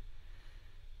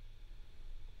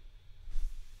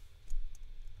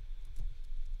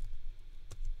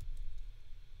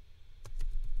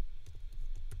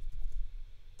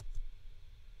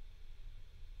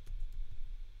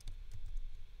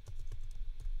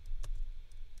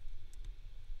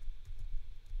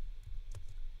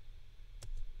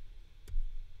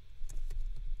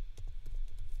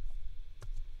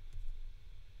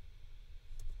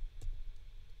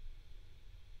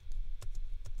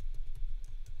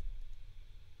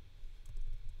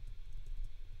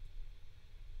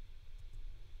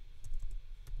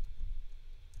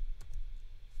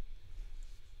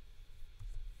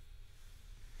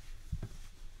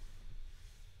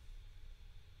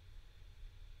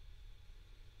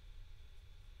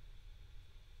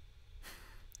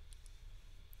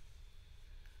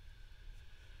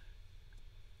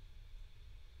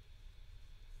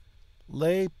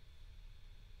 Lei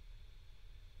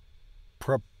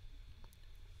prepara.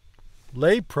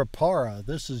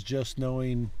 This is just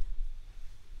knowing,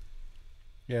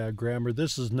 grammar.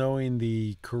 This is knowing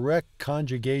the correct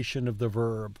conjugation of the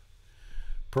verb.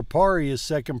 Prepari is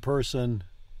second person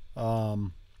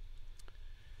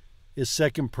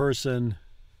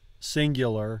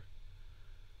singular.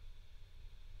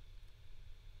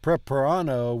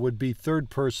 Preparano would be third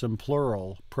person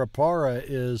plural. Prepara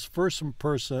is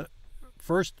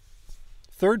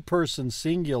third person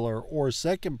singular or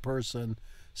second person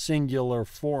singular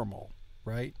formal,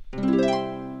 right?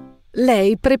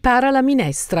 Lei prepara la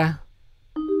minestra.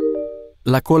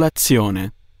 La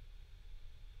colazione.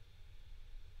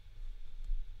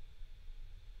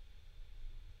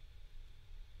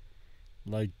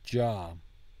 Like ja.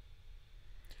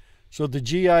 So the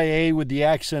GIA with the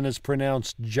accent is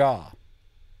pronounced ja.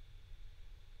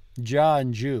 Ja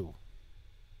and Jew,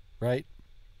 right?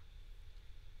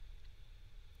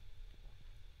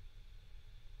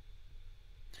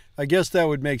 I guess that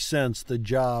would make sense, the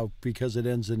ja, because it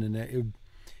ends in an A.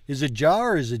 Is it ja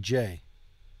or is it J?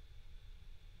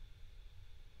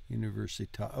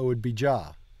 Università. Oh, it would be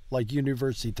ja, like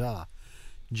università.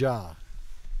 Ja.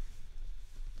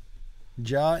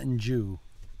 Ja and Jew.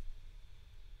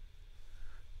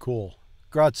 Cool.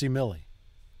 Grazie mille.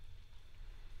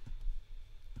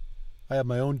 I have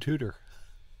my own tutor.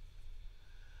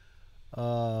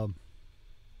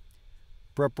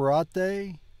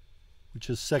 Preparate, which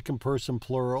is second person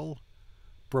plural.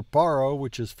 Preparo,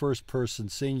 which is first person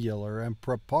singular. And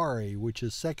prepari, which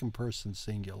is second person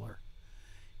singular.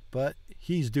 But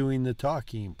he's doing the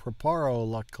talking. Preparo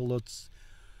la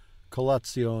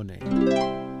colazione.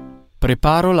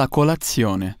 Preparo la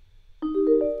colazione.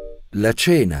 La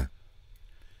cena.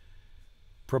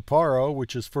 Preparo,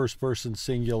 which is first person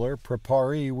singular.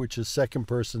 Prepari, which is second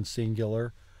person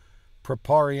singular.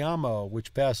 Prepariamo,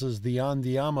 which passes the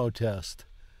andiamo test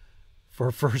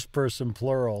for first person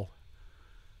plural.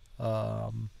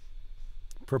 Prepariamo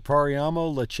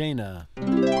la cena.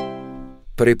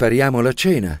 Prepariamo la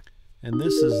cena. And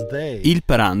this is they. Il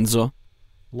pranzo.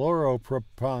 Loro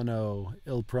preparano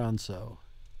il pranzo.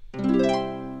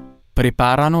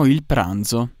 Preparano il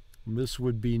pranzo. This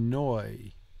would be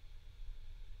noi.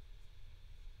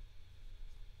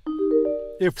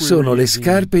 Sono le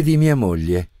scarpe di mia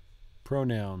moglie.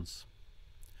 Pronouns.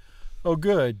 Oh,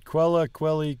 good. Quella,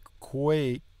 quelli,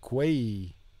 quei.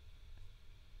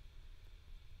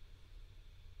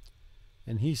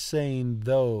 And he's saying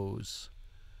those.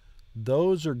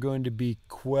 Those are going to be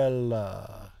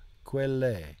quella,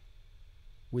 quelle,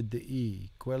 with the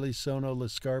E. Quelli sono le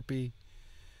scarpe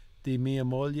di mia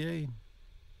moglie.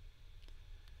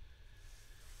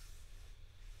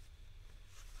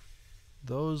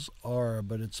 Those are,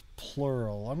 but it's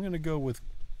plural. I'm going to go with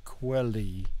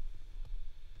quelli.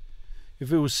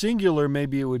 If it was singular,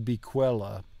 maybe it would be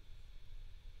quella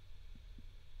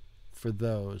for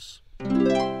those.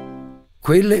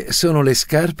 Quelle sono le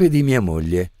scarpe di mia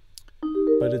moglie.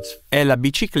 But it's È la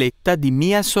bicicletta di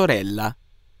mia sorella.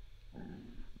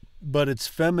 But it's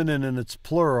feminine and it's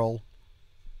plural.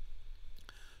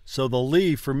 So the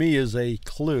li for me is a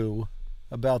clue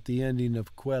about the ending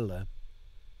of quella.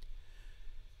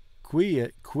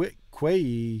 Quei.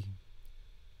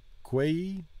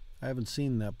 I haven't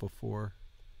seen that before.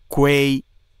 Quei.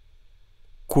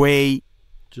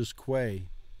 Just quei.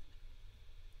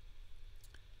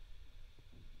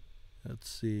 Let's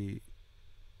see.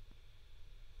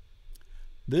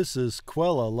 This is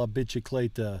quella la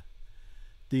bicicletta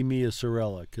di mia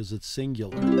sorella, because it's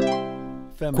singular.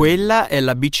 Feminine. Quella è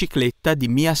la bicicletta di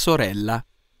mia sorella.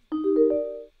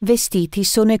 Vestiti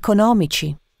sono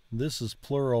economici. This is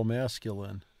plural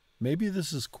masculine. Maybe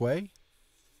this is quei?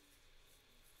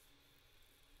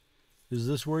 Is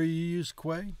this where you use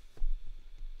quei?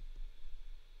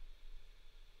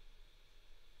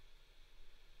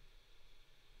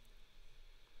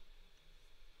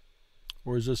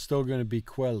 Or is it still going to be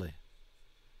quelli?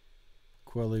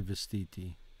 Quelli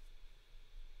vestiti.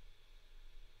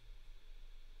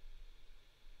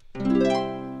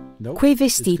 Nope, Quei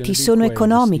vestiti sono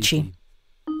economici. Vestiti.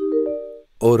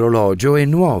 Orologio è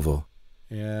nuovo.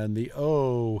 And the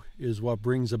O is what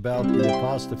brings about the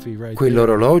apostrophe right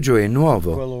Quell'orologio è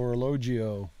nuovo.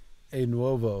 Quell'orologio è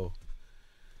nuovo.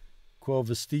 Quei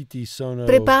vestiti sono...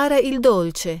 Prepara il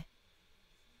dolce.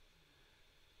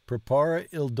 Prepara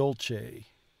il dolce.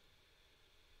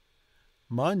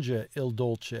 Mangia il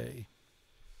dolce.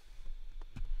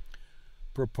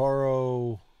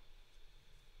 Preparo...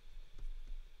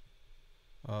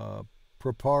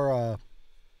 prepara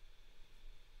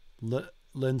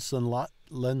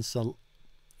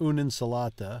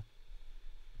un'insalata.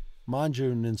 Mangia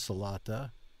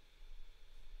un'insalata.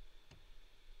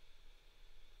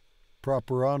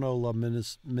 Preparano la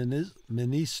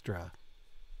minestra.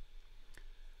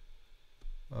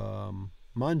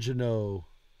 Mangiano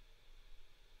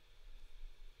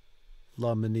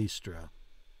la minestra.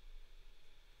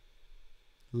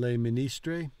 Le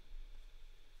ministre.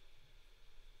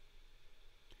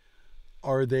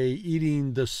 Are they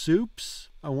eating the soups,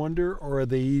 I wonder, or are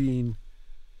they eating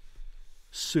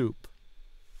soup?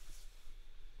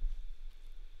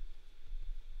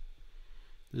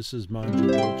 This is mangia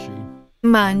dolce.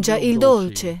 Mangia il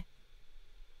dolce.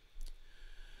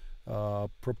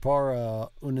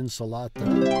 Prepara un'insalata.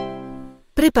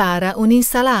 Prepara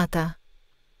un'insalata.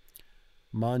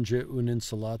 Mangia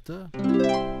un'insalata.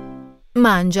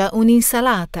 Mangia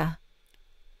un'insalata.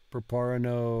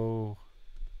 Preparano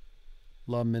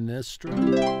la minestra.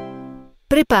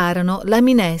 Preparano la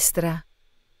minestra.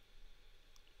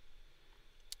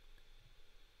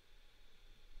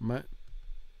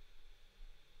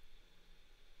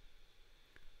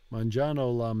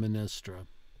 Mangiano la minestra.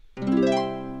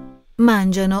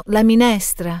 Mangiano la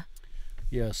minestra.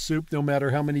 Yeah, soup, no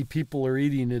matter how many people are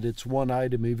eating it, it's one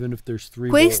item, even if there's 3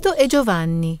 Questo bowls. è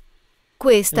Giovanni.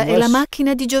 Questa è la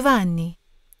macchina di Giovanni.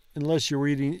 Unless you're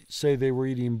eating, say they were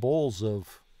eating bowls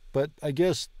of, but I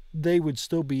guess they would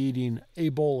still be eating a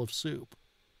bowl of soup.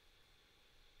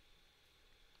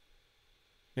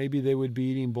 Maybe they would be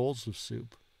eating bowls of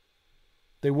soup.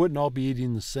 They wouldn't all be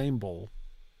eating the same bowl.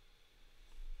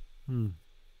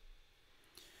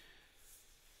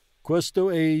 Questo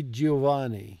è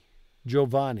Giovanni.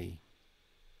 Giovanni.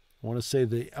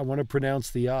 I want to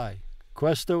pronounce the I.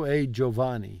 Questo è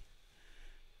Giovanni.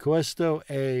 Questo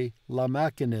è la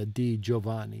macchina di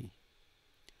Giovanni.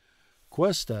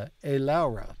 Questa è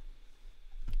Laura.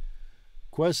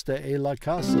 Questa è la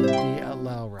casa di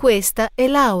Laura. Questa è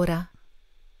Laura.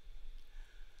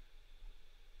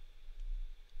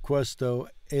 Questo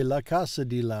è la casa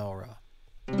di Laura.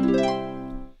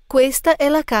 Questa è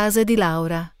la casa di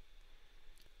Laura.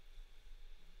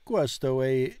 Questo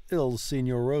è il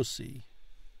signor Rossi.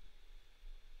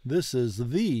 This is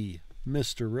the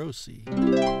Mr. Rossi.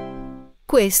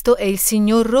 Questo è il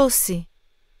signor Rossi.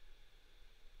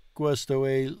 Questo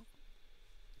è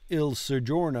il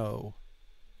soggiorno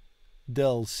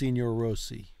del signor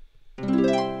Rossi.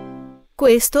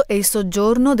 Questo è il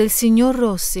soggiorno del signor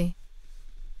Rossi.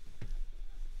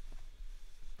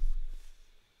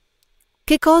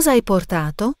 Che cosa hai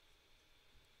portato?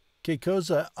 Che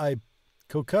cosa hai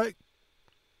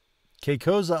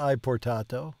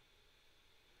portato?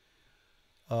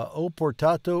 Ho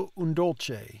portato un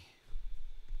dolce.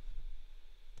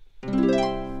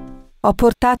 Ho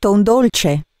portato un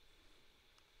dolce.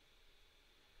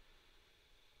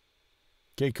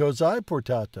 Che cosa hai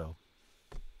portato?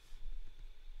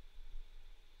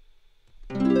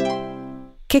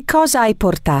 Che cosa hai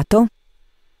portato?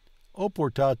 Ho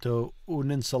portato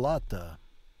un'insalata.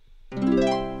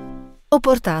 Ho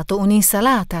portato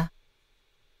un'insalata.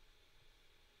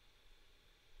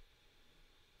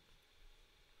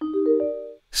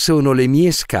 Sono le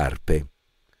mie scarpe.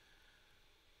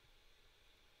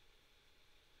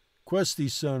 Questi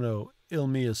sono le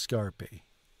mie scarpe.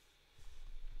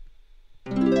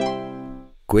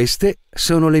 Queste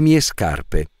sono le mie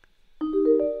scarpe.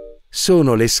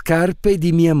 Sono le scarpe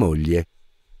di mia moglie.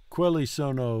 Quelli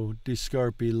sono di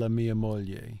scarpe la mia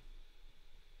moglie.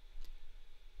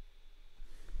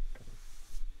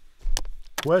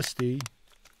 Questi,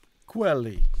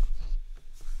 quelli.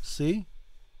 Sì?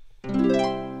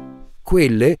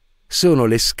 Quelle sono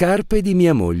le scarpe di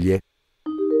mia moglie.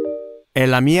 È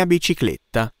la mia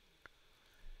bicicletta.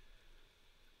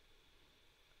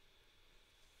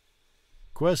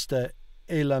 Questa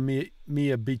è la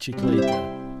mia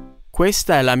bicicletta.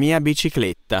 Questa è la mia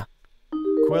bicicletta.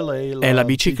 È la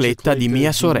bicicletta di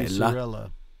mia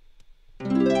sorella.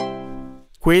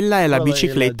 Quella è la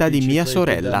bicicletta di mia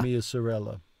sorella.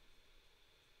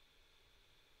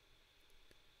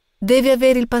 Devi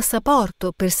avere il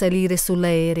passaporto per salire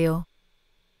sull'aereo.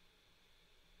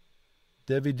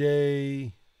 Devi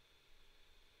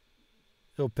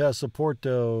il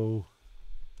passaporto.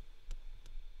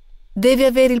 Devi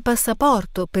avere il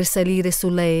passaporto per salire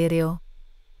sull'aereo.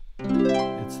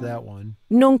 It's that one.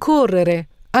 Non correre.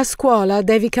 A scuola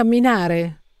devi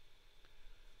camminare.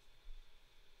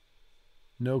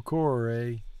 No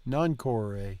corre, non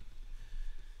corre.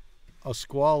 A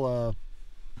scuola.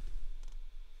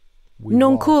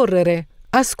 Non correre.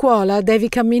 A scuola devi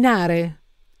camminare.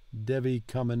 Devi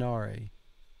camminare.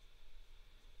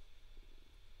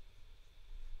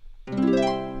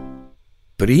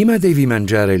 Prima devi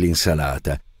mangiare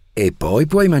l'insalata e poi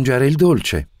puoi mangiare il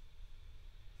dolce.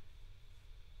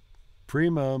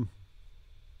 Prima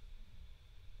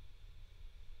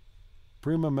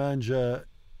mangiare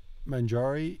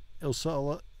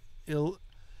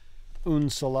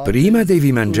un'insalata. Prima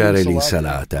devi mangiare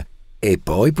l'insalata e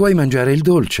poi puoi mangiare il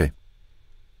dolce.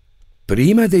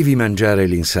 Prima devi mangiare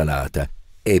l'insalata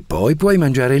e poi puoi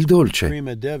mangiare il dolce.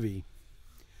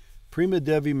 Prima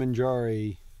devi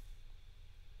mangiare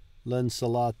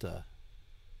l'insalata.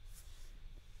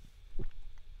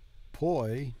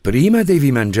 Poi. Prima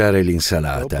devi mangiare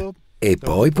l'insalata e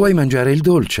poi puoi mangiare il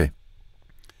dolce.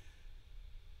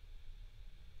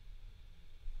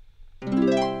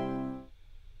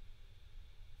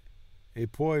 E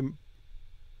poi. I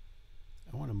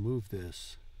want to move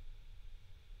this.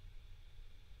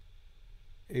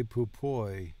 E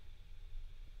poi.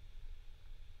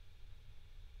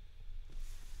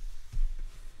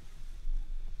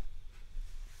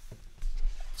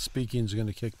 Speaking's going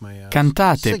to kick my ass.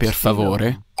 Cantate per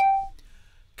favore.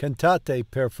 Cantate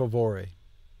per favore.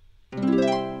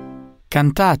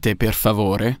 Cantate per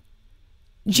favore.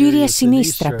 Giri a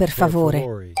sinistra per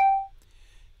favore.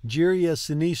 Giri a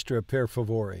sinistra per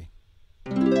favore.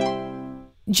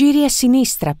 Giri a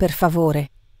sinistra per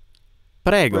favore.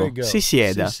 Prego, si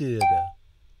sieda.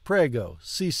 Prego,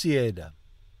 si sieda.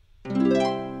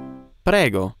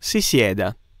 Prego, si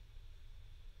sieda.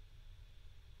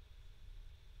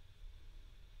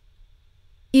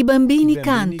 I bambini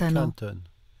cantano.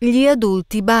 Gli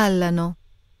adulti ballano.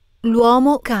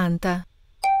 L'uomo canta.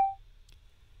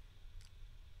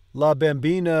 La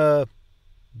bambina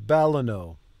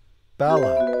ballano.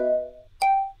 Balla.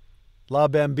 La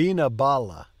bambina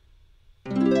balla.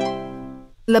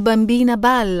 La bambina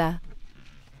balla.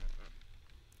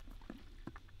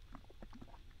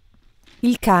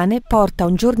 Il cane porta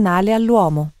un giornale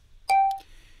all'uomo.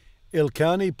 Il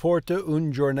cane porta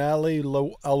un giornale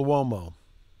all'uomo.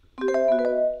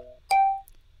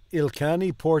 Il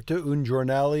cane porta un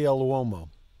giornale all'uomo.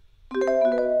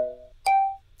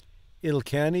 Il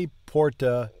cane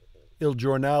porta il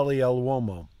giornale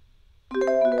all'uomo.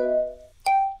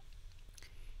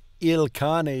 Il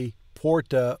cane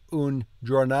porta un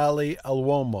giornale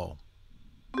all'uomo.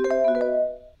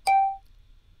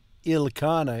 Il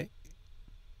cane.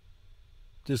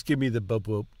 Just give me the bub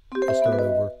whoop. I'll start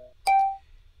over.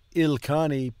 Il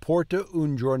cane porta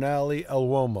un giornale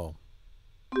all'uomo.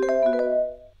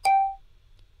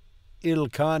 Il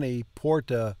cane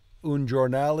porta un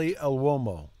giornale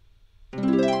all'uomo.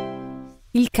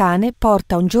 Il cane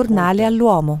porta un giornale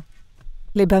all'uomo.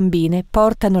 Le bambine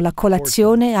portano la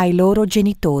colazione ai loro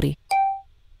genitori.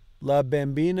 La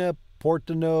bambina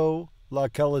portano la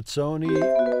colazione.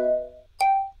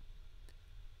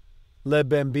 Le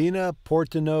bambine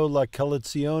portano la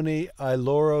colazione ai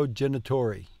loro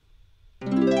genitori.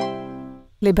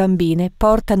 Le bambine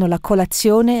portano la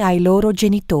colazione ai loro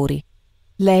genitori.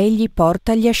 Lei gli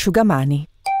porta gli asciugamani.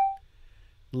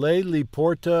 Lei li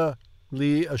porta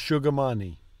gli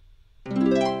asciugamani.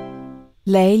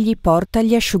 Lei gli porta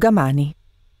gli asciugamani.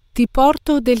 Ti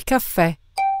porto del caffè.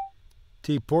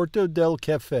 Ti porto del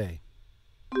caffè.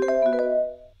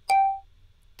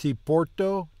 Ti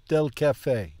porto del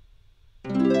caffè.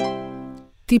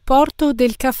 Ti porto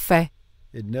del caffè.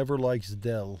 It never likes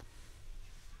del.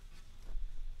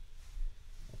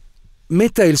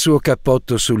 Metta il suo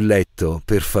cappotto sul letto,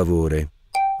 per favore.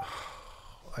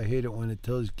 I hate it when it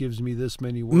gives me this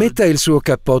many words. Metta il suo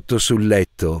cappotto sul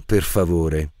letto, per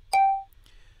favore.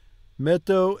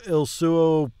 Metto il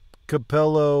suo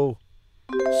cappello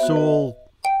sul.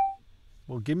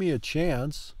 Well, give me a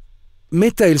chance.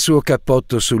 Metta il suo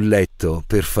cappotto sul letto,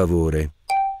 per favore.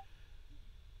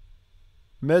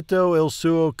 Metto il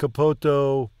suo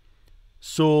cappotto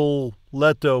sul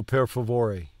letto, per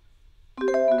favore.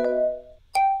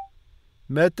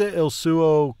 Metta il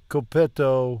suo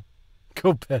coppetto.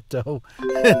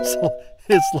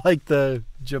 It's like the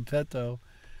Geppetto.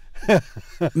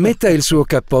 Metta il suo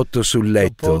cappotto sul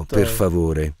letto, per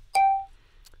favore.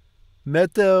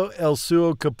 Metta il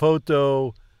suo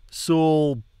cappotto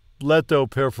sul letto,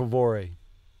 per favore.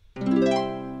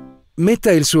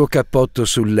 Metta il suo cappotto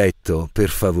sul letto, per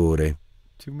favore.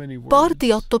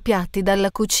 Porti 8 piatti dalla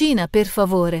cucina, per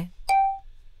favore.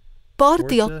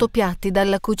 Porti 8 piatti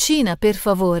dalla cucina, per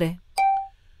favore.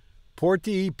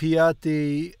 Porti I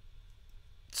piatti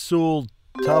sul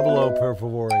tavolo, per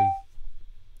favore.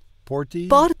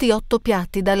 Porti 8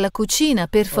 piatti dalla cucina,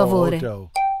 per favore.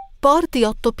 Porti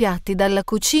 8 piatti dalla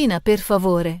cucina, per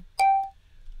favore.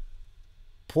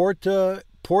 Porti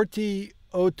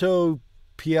 8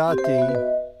 piatti.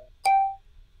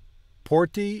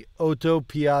 Porti 8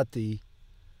 piatti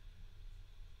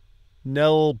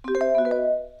nel.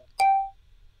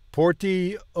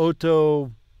 Porti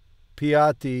 8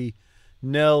 piatti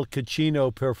nel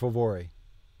cucino per favore.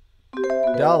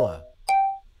 Dalla.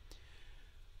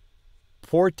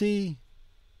 Porti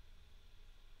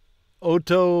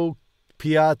 8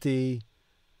 piatti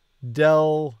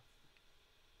del.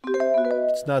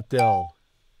 It's not del.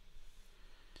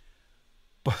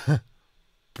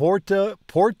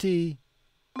 Porti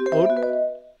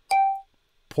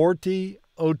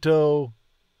 8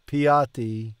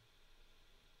 piatti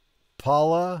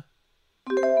palla.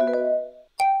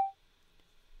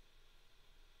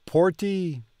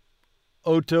 Porti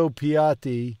 8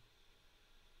 piatti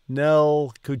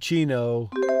nel cucino.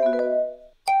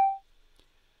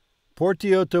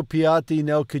 Porti 8 piatti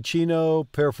nel cucino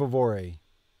per favore.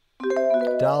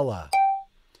 Dalla.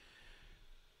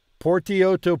 Porti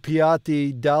 8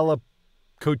 piatti dalla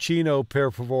cucino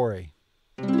per favore.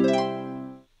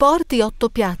 Porti 8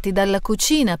 piatti dalla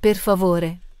cucina, per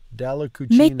favore. Dalla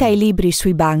cucina. Metta i libri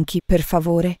sui banchi, per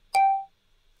favore.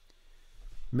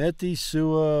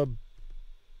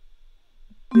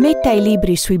 Metta i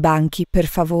libri sui banchi, per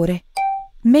favore.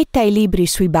 Metta i libri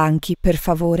sui banchi, per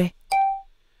favore.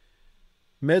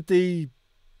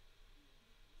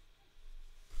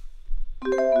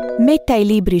 Metta i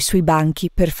libri sui banchi,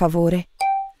 per favore.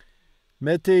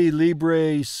 Metta i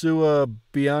libri sui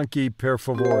bianchi, per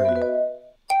favore.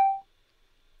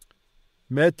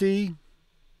 Metti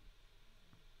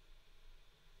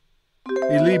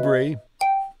i libri.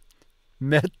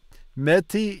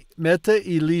 Metta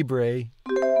i libri.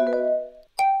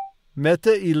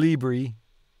 Metta i libri.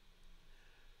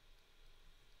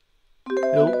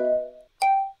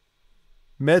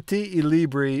 Metti i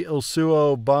libri il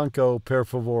suo banco, per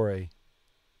favore.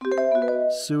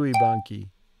 Sui banchi.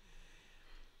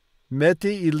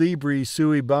 Metti i libri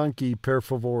sui banchi, per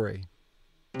favore.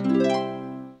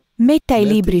 Metta i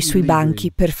libri sui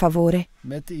banchi, per favore.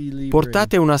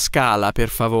 Portate una scala, per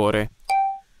favore.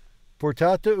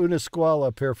 Portate una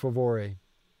scala, per favore.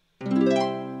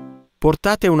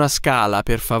 Portate una scala,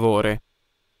 per favore.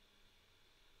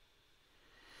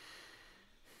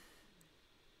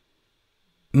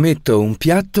 Metto un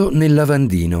piatto nel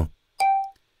lavandino.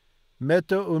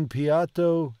 Metto un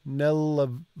piatto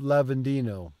nel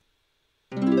lavandino.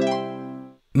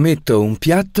 Metto un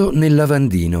piatto nel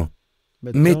lavandino.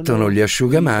 Mettono gli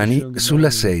asciugamani sulla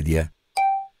sedia.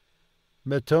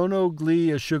 Mettono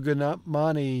gli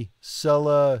asciugamani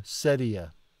sulla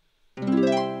sedia.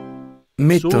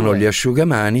 Mettono gli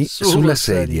asciugamani sulla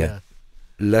sedia.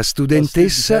 La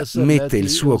studentessa mette il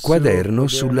suo quaderno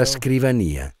sulla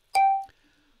scrivania.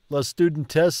 La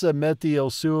studentessa mette il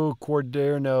suo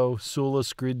quaderno sulla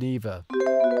scrivania.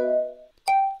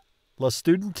 La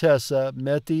studentessa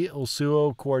mette il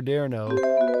suo quaderno.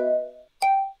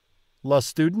 La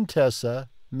studentessa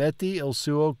mette il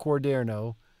suo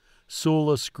quaderno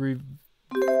sulla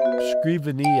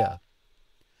scrivania.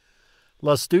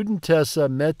 La studentessa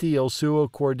mette il suo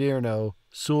quaderno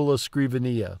sulla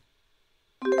scrivania.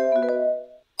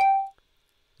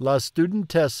 La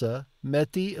studentessa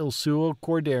mette il suo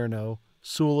quaderno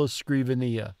sulla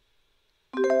scrivania.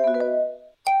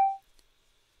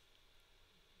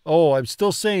 Oh, I'm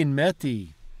still saying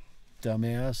metti,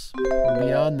 dumbass. We're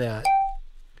beyond that.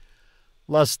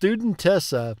 La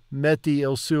studentessa mette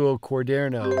il suo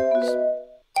quaderno.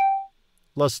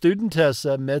 La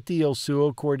studentessa mette il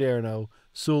suo quaderno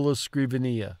sulla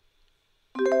scrivania.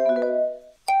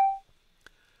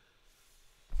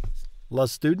 La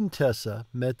studentessa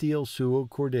mette il suo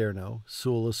quaderno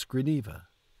sulla scrivania.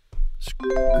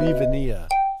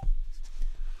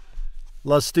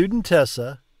 La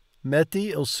studentessa mette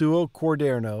il suo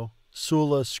quaderno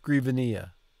sulla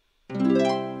scrivania.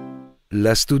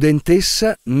 La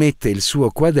studentessa mette il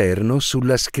suo quaderno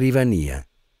sulla scrivania.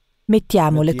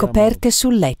 Mettiamo le coperte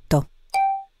sul letto.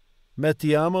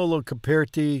 Mettiamo le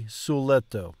coperte sul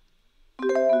letto.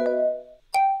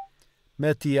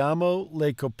 Mettiamo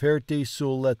le coperte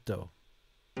sul letto.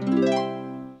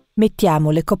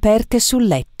 Mettiamo le coperte sul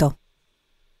letto.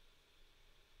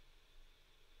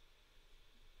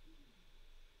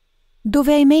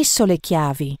 Dove hai messo le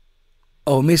chiavi?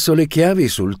 Ho messo le chiavi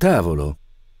sul tavolo.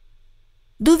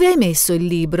 Dove hai messo il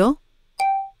libro?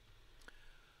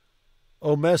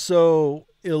 Ho messo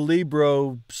il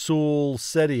libro sul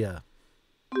sedia.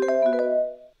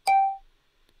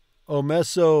 Ho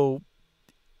messo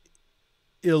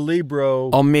il libro.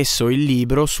 Ho messo il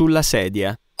libro sulla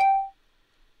sedia.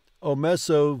 Ho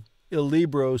messo il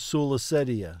libro sulla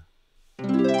sedia.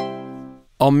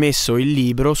 Ho messo il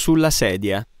libro sulla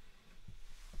sedia.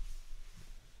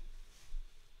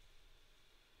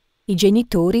 I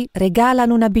genitori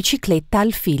regalano una bicicletta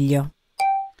al figlio.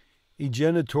 I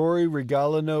genitori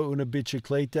regalano una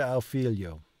bicicletta al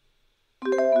figlio.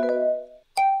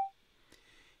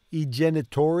 I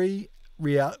genitori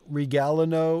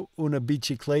regalano una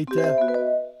bicicletta.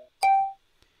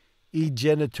 I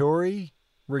genitori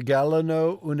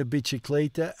regalano una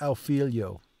bicicletta al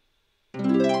figlio.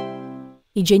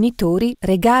 I genitori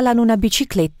regalano una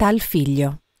bicicletta al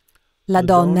figlio. La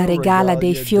donna regala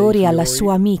dei fiori alla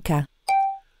sua amica.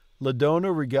 La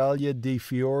donna regala dei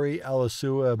fiori alla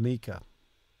sua amica.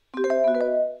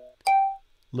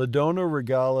 La donna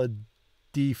regala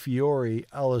dei fiori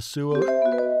alla sua.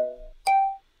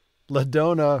 La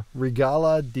donna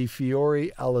regala dei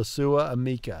fiori alla sua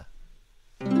amica.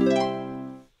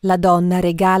 La donna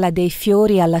regala dei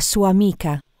fiori alla sua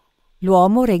amica.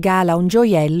 L'uomo regala un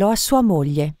gioiello a sua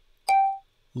moglie.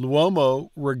 L'uomo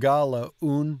regala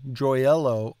un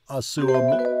gioiello a sua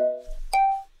moglie.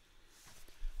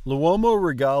 L'uomo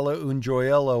regala un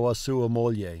gioiello a sua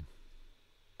moglie.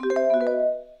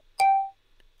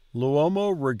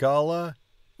 L'uomo regala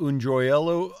un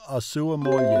gioiello a sua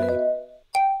moglie.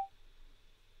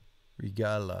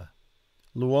 Regala.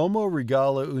 L'uomo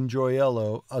regala un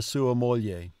gioiello a sua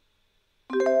moglie.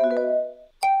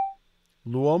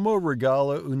 L'uomo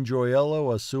regala un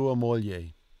gioiello a sua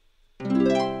moglie.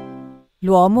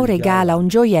 L'uomo regala un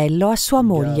gioiello a sua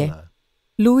moglie.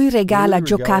 Lui regala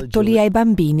giocattoli ai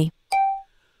bambini.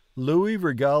 Lui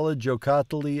regala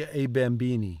giocattoli ai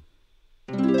bambini.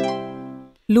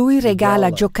 Lui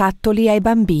regala giocattoli ai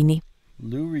bambini.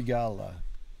 Lui regala.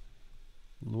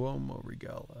 L'uomo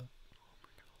regala.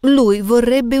 Lui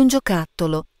vorrebbe un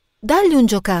giocattolo. Dagli un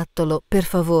giocattolo, per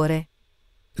favore.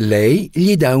 Lei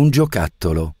gli dà un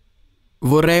giocattolo.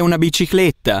 Vorrei una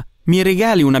bicicletta. Mi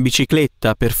regali una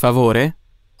bicicletta, per favore?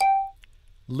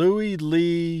 Lui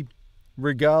gli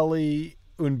regali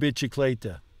un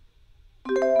bicicletta.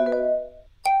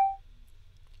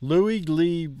 Lui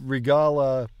gli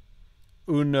regala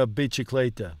una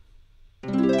bicicletta.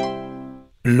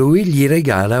 Lui gli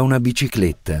regala una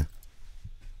bicicletta.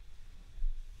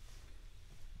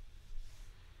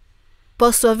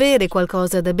 Posso avere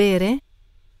qualcosa da bere?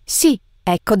 Sì,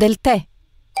 ecco del tè.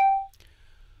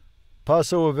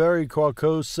 Posso avere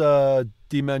qualcosa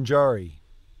di mangiare?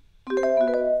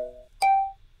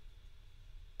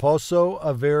 Posso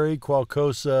avere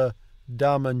qualcosa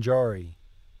da mangiare?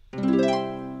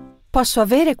 Posso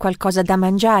avere qualcosa da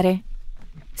mangiare?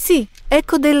 Sì,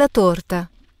 ecco della torta.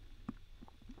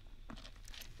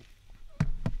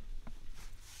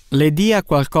 Le dia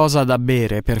qualcosa da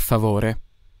bere, per favore.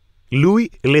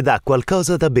 Lui le dà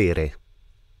qualcosa da bere.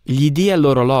 Gli dia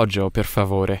l'orologio, per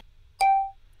favore.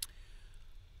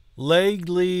 Lei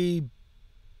gli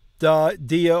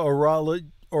dia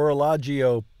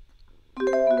orologio.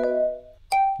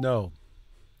 No.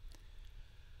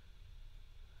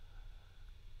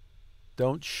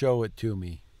 Don't show it to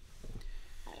me.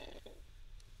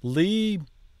 Lei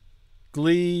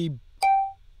gli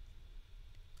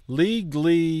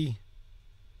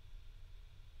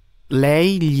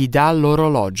Lei gli dà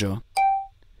l'orologio.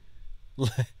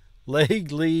 Lei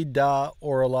gli dà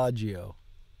orologio.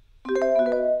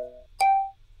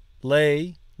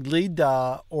 Lei gli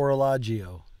dà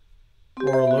orologio.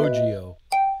 Orologio.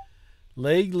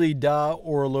 Lei gli dà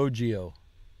orologio.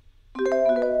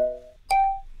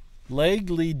 Lei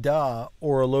gli dà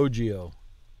orologio.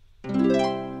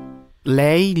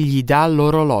 Lei gli dà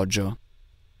l'orologio.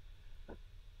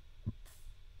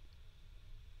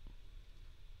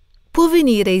 Può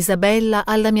venire Isabella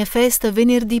alla mia festa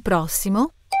venerdì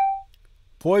prossimo?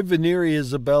 Puoi venire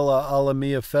Isabella alla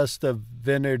mia festa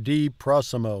venerdì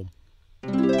prossimo?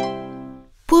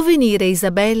 Può venire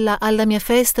Isabella alla mia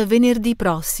festa venerdì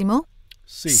prossimo?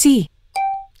 Sì. Sì.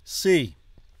 Sì.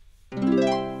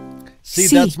 Sì.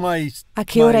 That's my. A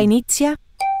che ora inizia?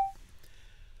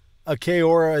 A che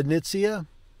ora inizia?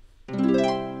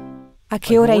 A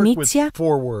che ora inizia?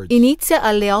 Inizia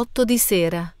alle 8 di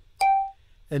sera.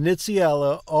 Inizia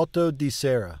alle 8 di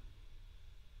sera.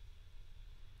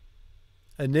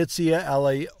 Inizia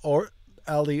alle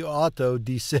 8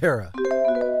 di sera.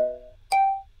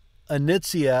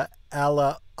 Inizia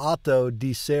alle 8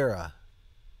 di sera.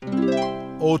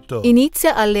 8.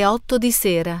 Inizia alle 8 di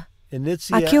sera.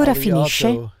 Inizia A che ora alle finisce?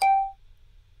 8.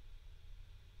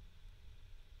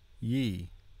 Ye.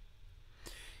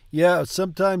 Yeah,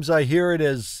 sometimes I hear it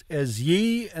as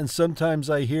ye, and sometimes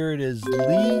I hear it as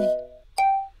li.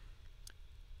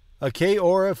 A che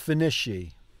ora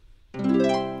finisci?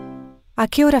 A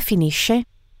che ora finisce?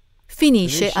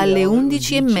 Finisce alle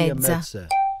 11:30.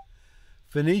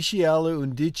 Finisci alle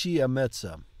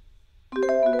 11:30.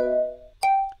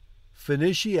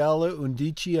 Finisci alle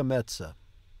 11:30.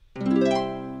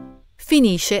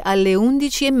 Finisce alle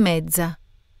 11:30.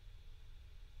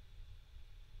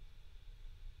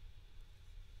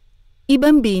 I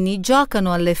bambini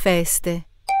giocano alle feste.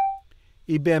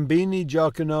 I bambini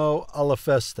giocano alla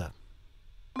festa.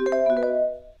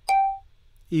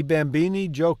 I bambini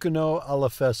giocano alla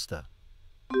festa.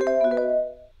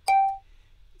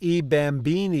 I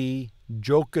bambini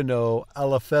giocano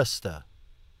alla festa.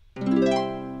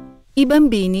 I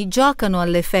bambini giocano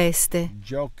alle feste.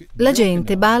 La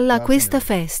gente balla a questa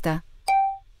festa.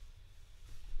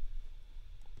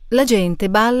 La gente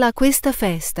balla a questa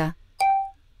festa.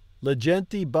 La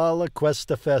gente balla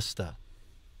questa festa.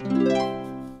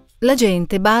 La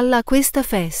gente balla a questa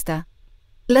festa.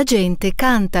 La gente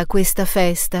canta a questa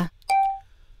festa.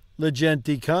 La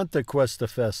gente canta questa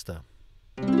festa.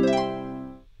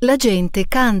 La gente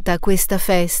canta a questa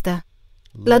festa.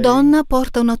 La donna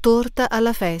porta una torta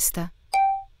alla festa.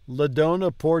 La donna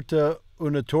porta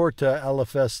una torta alla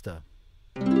festa.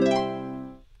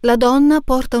 La donna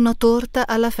porta una torta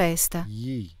alla festa.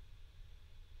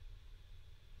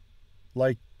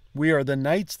 Like we are the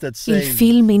knights that say, il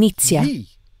film inizia.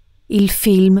 Il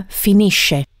film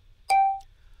finisce.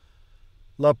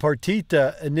 La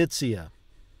partita inizia.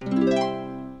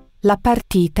 La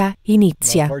partita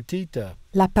inizia. La partita.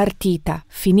 La partita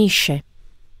finisce.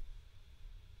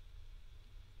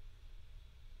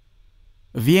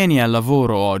 Vieni al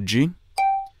lavoro oggi?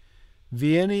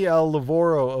 Vieni al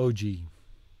lavoro oggi.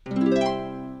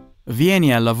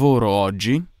 Vieni al lavoro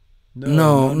oggi?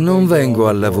 No, non vengo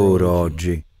al lavoro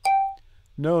oggi.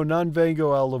 No, non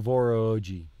vengo al lavoro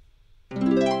oggi.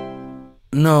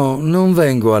 No, non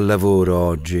vengo al lavoro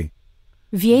oggi.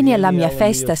 Vieni alla mia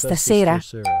festa stasera.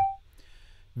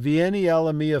 Vieni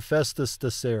alla mia festa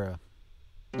stasera.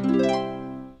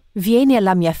 Vieni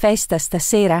alla mia festa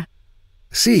stasera.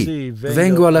 Sì,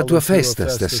 vengo alla tua festa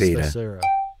stasera.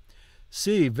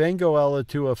 Sì, vengo alla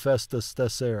tua festa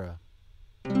stasera.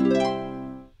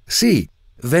 Sì,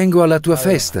 vengo alla tua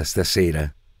festa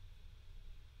stasera.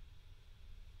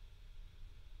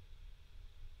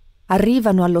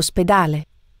 Arrivano all'ospedale.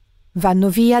 Vanno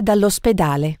via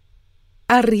dall'ospedale.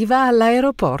 Arriva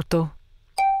all'aeroporto.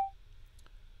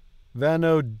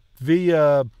 Vanno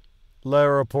via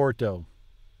l'aeroporto.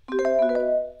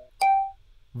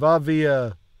 Va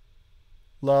via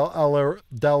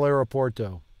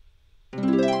dall'aeroporto.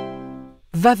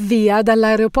 Va via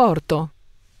dall'aeroporto.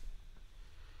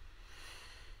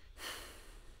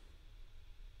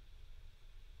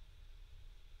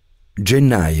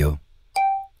 Gennaio.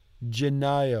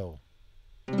 Gennaio.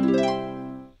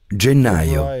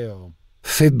 Gennaio.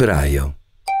 Febbraio.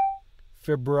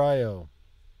 Febbraio.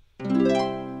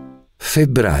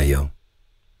 Febbraio.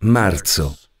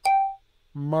 Marzo.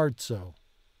 Marzo.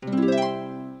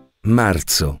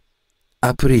 Marzo.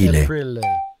 Aprile. Aprile.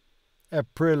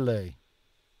 Aprile.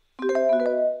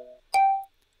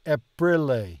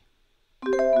 Aprile.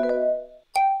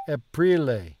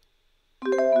 Aprile.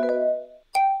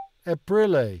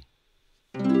 Aprile.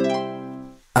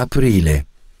 Aprile.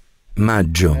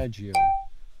 Maggio.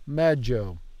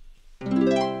 Maggio.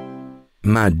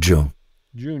 Maggio.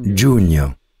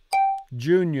 Giugno.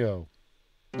 Giugno.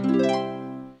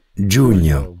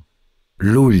 Giugno.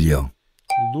 Luglio.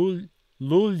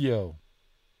 Luglio.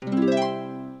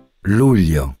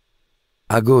 Luglio.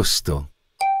 Agosto.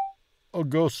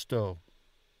 Agosto.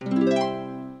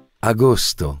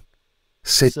 Agosto.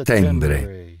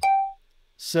 Settembre.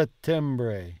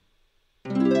 Settembre.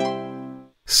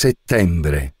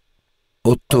 Settembre.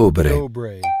 Ottobre.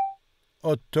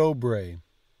 Ottobre.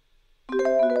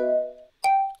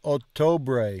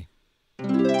 Ottobre.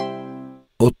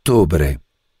 Ottobre.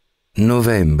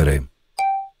 Novembre.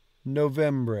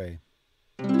 Novembre.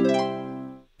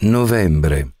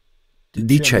 Novembre.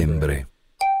 Dicembre.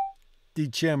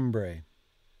 Dicembre.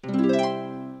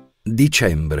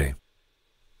 Dicembre.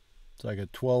 It's like a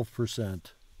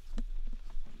 12%.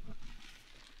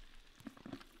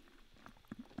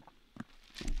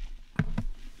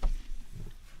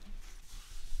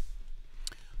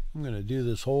 I'm going to do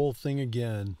this whole thing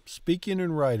again. Speaking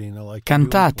and writing, I like to do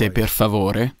Cantate them per twice.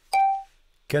 favore.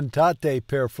 Cantate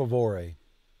per favore.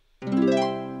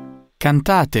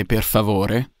 Cantate per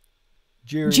favore.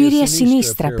 Giri a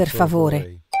sinistra, per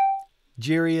favore.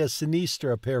 Giri a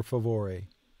sinistra, per favore.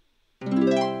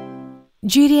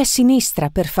 Giri a sinistra,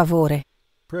 per favore.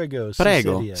 Prego,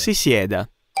 Prego, si sieda.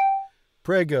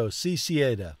 Prego, si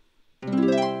sieda.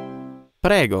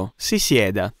 Prego, si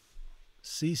sieda.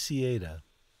 Si sieda.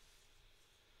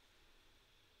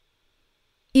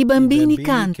 I bambini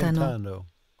cantano.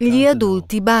 Gli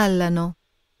adulti ballano.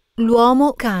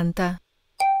 L'uomo canta.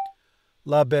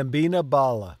 La bambina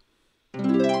balla.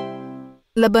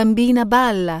 La bambina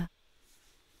balla.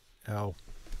 Ow.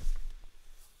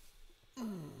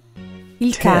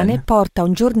 Il cane porta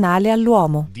un giornale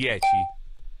all'uomo. 10.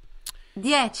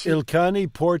 10. Il cane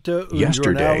porta un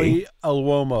giornale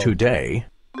all'uomo. Today.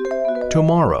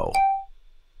 Tomorrow.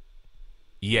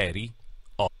 Ieri.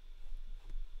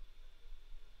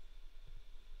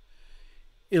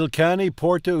 Il cane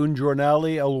porta un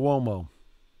giornale all'uomo.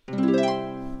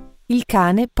 Il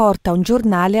cane porta un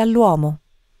giornale all'uomo.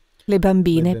 Le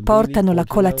bambine portano la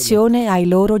colazione ai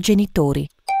loro genitori.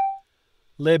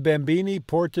 Le bambine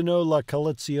portano la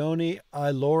colazione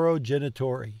ai loro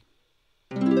genitori.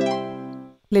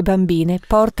 Le bambine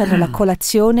portano la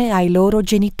colazione ai loro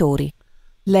genitori.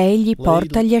 Lei gli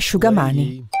porta gli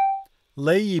asciugamani.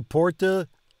 Lei gli porta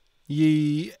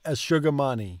gli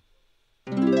asciugamani.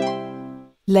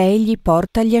 Lei gli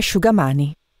porta gli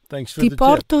asciugamani. Ti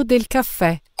porto del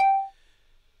caffè.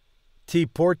 Ti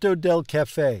porto del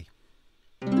caffè.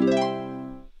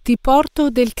 Ti porto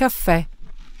del caffè.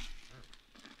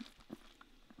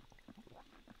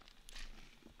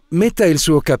 Metta il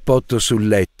suo cappotto sul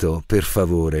letto, per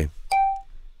favore.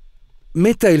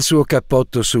 Metta il suo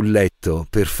cappotto sul letto,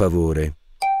 per favore.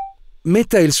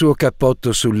 Metta il suo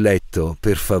cappotto sul letto,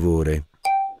 per favore.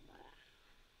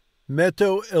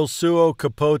 Metto il suo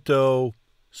cappotto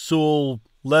sul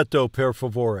letto, per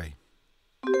favore.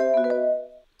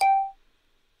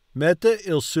 Metta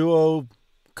il suo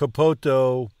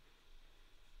cappotto.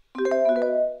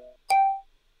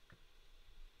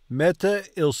 Metta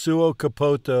il suo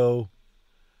cappotto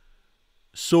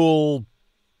sul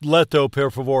letto,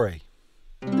 per favore.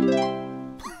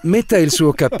 Metta il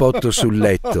suo cappotto sul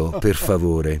letto, per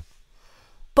favore.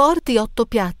 Porti 8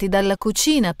 piatti dalla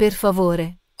cucina, per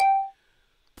favore.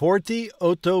 Porti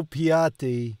 8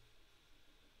 piatti.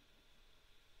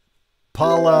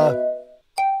 Palla.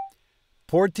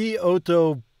 Porti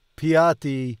 8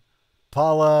 piatti.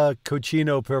 Palla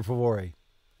cucino, per favore.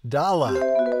 Dalla.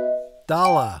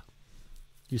 Dalla.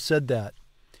 You said that.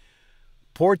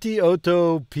 Porti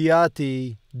 8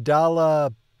 piatti dalla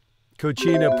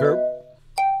cucina per...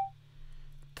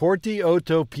 Porti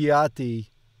 8 piatti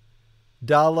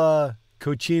dalla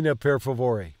cucina, per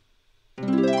favore.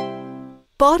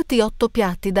 Porti 8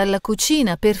 piatti dalla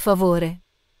cucina, per favore.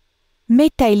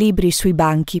 Metta i libri sui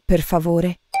banchi, per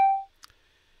favore.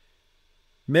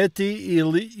 Metti i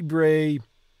libri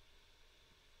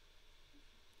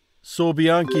sul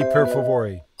bianchi, per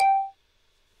favore.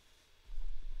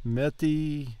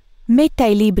 Metta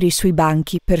i libri sui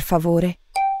banchi, per favore.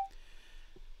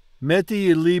 Metti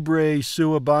i libri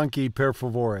sui banchi, per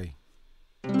favore.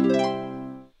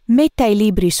 Metta i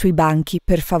libri sui banchi,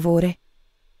 per favore.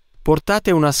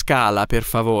 Portate una scala, per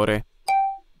favore.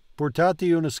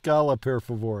 Portate una scala, per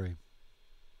favore.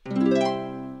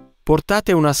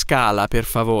 Portate una scala, per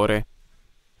favore.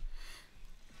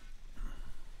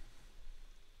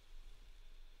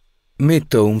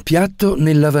 Metto un piatto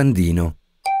nel lavandino.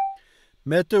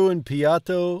 Metto un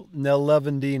piatto nel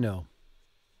lavandino.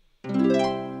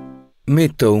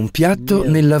 Metto un piatto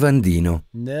nel lavandino.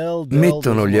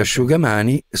 Mettono gli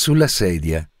asciugamani sulla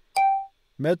sedia.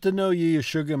 Mettono gli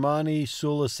asciugamani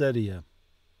sulla sedia.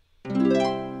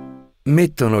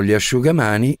 Mettono gli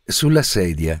asciugamani sulla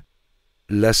sedia.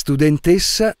 La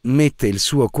studentessa mette il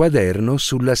suo quaderno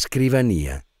sulla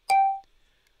scrivania.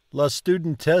 La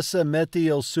studentessa mette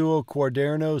il suo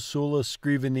quaderno sulla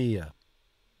scrivania.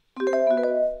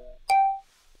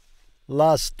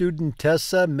 La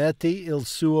studentessa mette il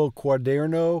suo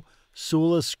quaderno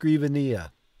sulla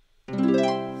scrivania.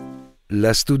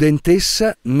 La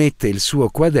studentessa mette il suo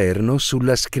quaderno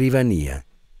sulla scrivania.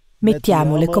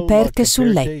 Mettiamo le coperte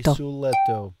sul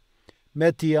letto.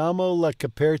 Mettiamo le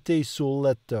coperte sul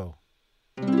letto.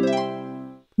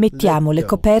 Mettiamo le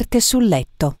coperte sul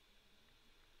letto.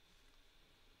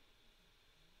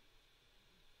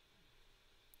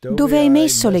 Dove hai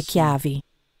messo le chiavi?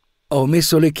 Ho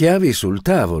messo le chiavi sul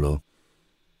tavolo.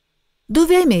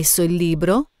 Dove hai messo il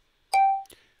libro?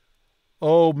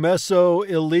 Ho messo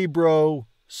il libro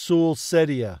sul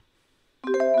sedia.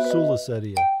 Sulla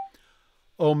sedia.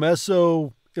 Ho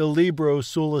messo il libro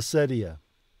sulla sedia.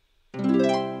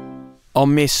 Ho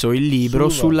messo il libro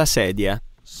sulla sedia.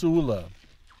 Sulla.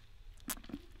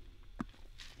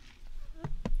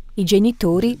 I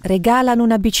genitori regalano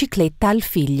una bicicletta al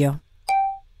figlio.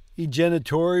 I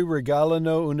genitori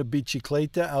regalano una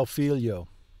bicicletta al figlio.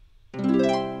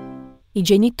 I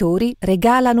genitori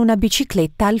regalano una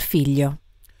bicicletta al figlio.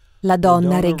 La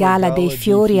donna regala dei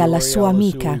fiori alla sua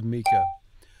amica.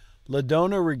 La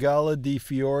donna regala dei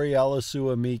fiori alla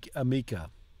sua amica.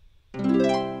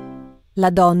 La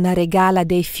donna regala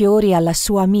dei fiori alla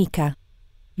sua amica.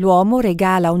 L'uomo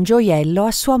regala un gioiello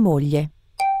a sua moglie.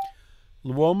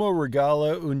 L'uomo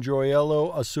regala un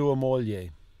gioiello a sua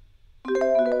moglie.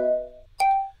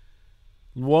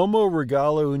 L'uomo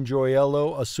regala un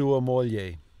gioiello a sua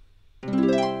moglie.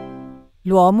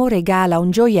 L'uomo regala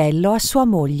un gioiello a sua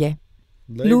moglie.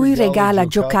 Lui regala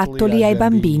giocattoli ai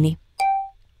bambini.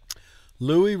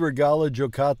 Lui regala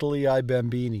giocattoli ai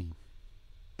bambini.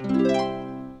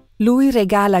 Lui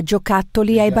regala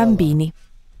giocattoli ai bambini. I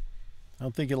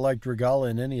don't think it liked regala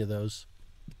in any of those.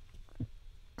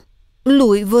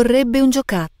 Lui vorrebbe un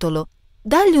giocattolo.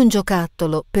 Dagli un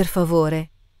giocattolo, per favore.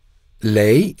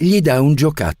 Lei gli dà un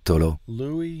giocattolo.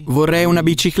 Vorrei una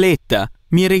bicicletta.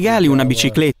 Mi regali una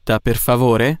bicicletta, per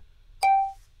favore?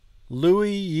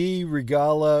 Lui gli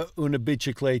regala una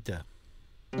bicicletta.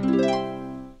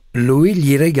 Lui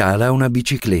gli regala una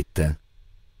bicicletta.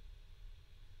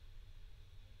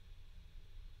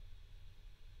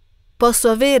 Posso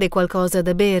avere qualcosa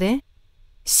da bere?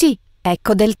 Sì,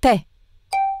 ecco del tè.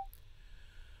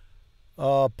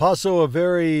 Posso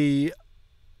avere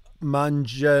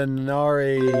mangiare?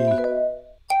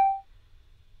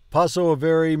 Posso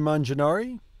avere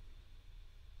mangiare?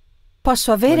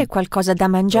 Posso avere qualcosa da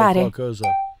mangiare? Qualcosa.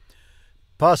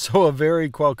 Posso avere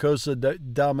qualcosa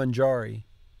da mangiare?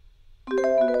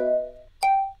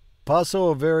 Posso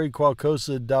avere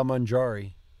qualcosa da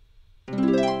mangiare?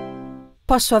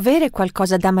 Posso avere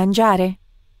qualcosa da mangiare?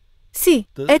 Sì,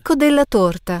 ecco della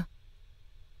torta.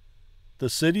 The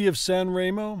city of San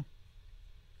Remo?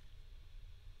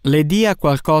 Le dia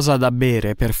qualcosa da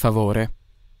bere, per favore.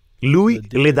 Lui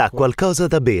le dà qualcosa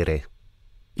da bere.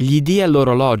 Gli dia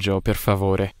l'orologio, per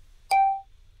favore.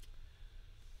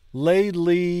 Lei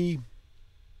gli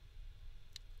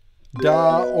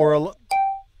dà orologio.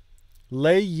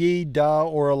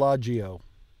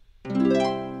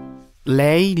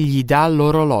 Lei gli dà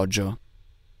l'orologio.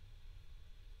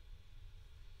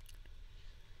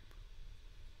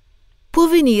 Può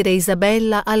venire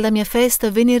Isabella alla mia festa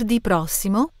venerdì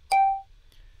prossimo?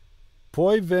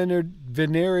 Puoi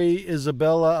venire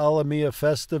Isabella alla mia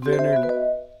festa venerdì?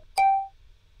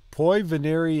 Puoi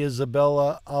venire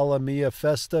Isabella alla mia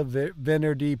festa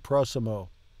venerdì prossimo?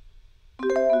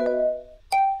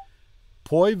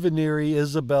 Puoi venire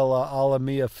Isabella alla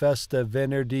mia festa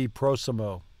venerdì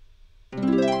prossimo?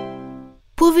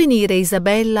 Può venire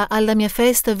Isabella alla mia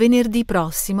festa venerdì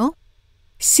prossimo?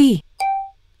 Sì.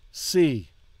 Sì.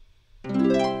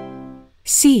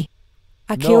 Sì.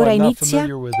 A che ora inizia?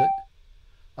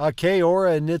 A che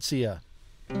ora inizia?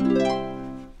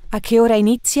 A che ora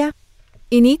inizia?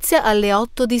 Inizia alle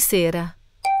 8 di sera.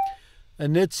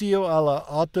 Inizio alle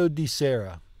 8 di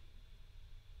sera.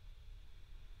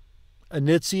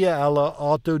 Inizia alle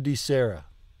 8 di sera.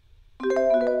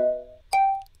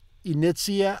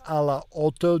 Inizia alle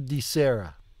 8 di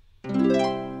sera.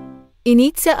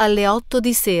 Inizia alle 8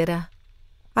 di sera.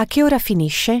 A che ora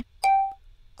finisce?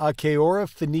 A che ora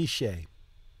finisce?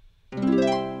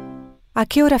 A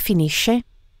che ora finisce?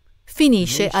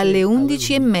 Finisce alle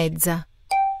 11:30.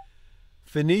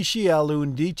 Finisce alle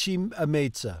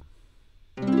 11:30.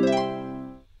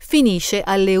 Finisce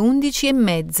alle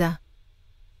 11:30.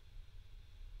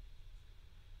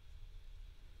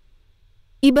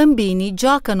 I bambini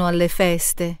giocano alle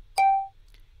feste.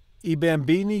 I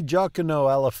bambini giocano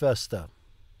alla festa.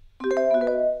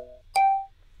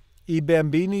 I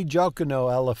bambini giocano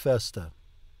alla festa.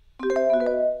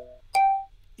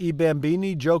 I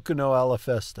bambini giocano alla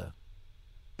festa.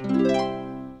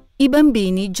 I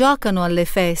bambini giocano alle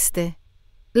feste.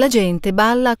 La gente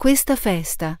balla a questa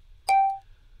festa.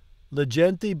 La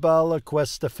gente balla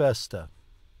questa festa.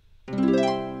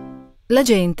 La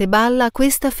gente balla a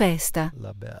questa festa.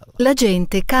 La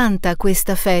gente canta a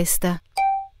questa festa.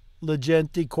 La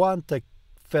gente canta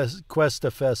questa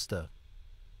festa.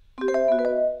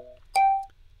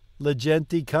 La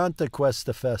gente canta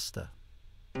questa festa.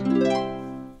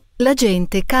 La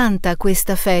gente canta a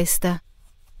questa festa.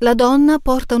 La donna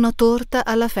porta una torta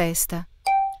alla festa.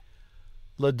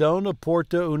 La donna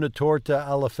porta una torta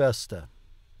alla festa.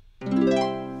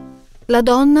 La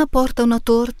donna porta una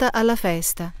torta alla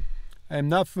festa. I'm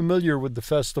not familiar with the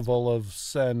festival of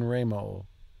San Remo.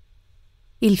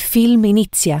 Il film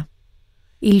inizia.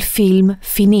 Il film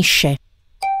finisce.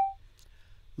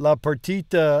 La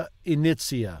partita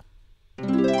inizia.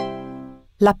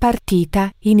 La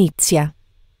partita inizia.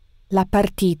 La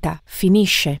partita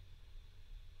finisce.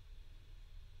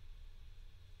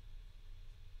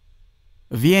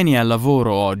 Vieni al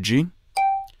lavoro oggi?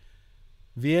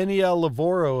 Vieni al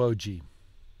lavoro oggi.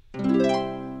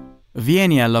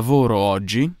 Vieni al lavoro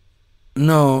oggi?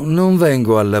 No, non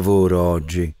vengo al lavoro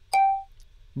oggi.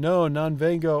 No, non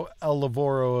vengo al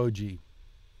lavoro oggi.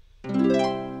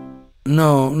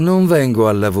 No, non vengo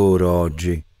al lavoro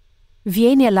oggi.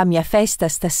 Vieni alla mia festa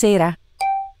stasera?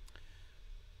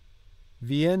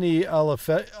 Vieni alla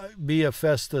mia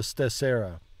festa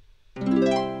stasera.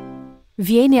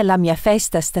 Vieni alla mia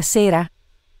festa stasera?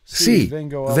 Sì,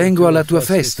 vengo alla tua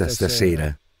festa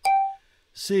stasera.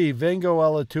 Sì, vengo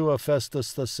alla tua festa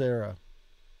stasera.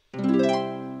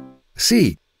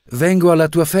 Sì, vengo alla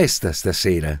tua festa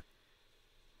stasera.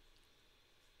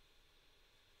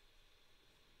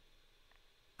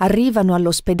 Arrivano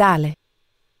all'ospedale.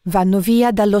 Vanno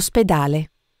via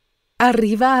dall'ospedale.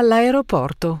 Arriva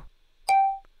all'aeroporto.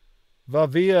 Va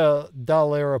via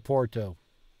dall'aeroporto.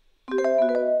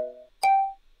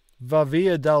 Va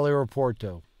via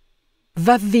dall'aeroporto.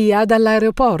 Va via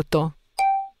dall'aeroporto.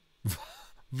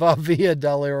 Va via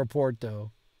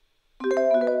dall'aeroporto.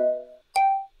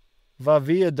 Va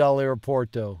via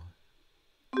dall'aeroporto.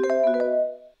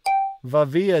 Va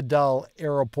via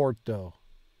dall'aeroporto.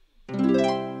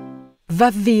 Va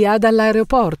via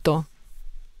dall'aeroporto.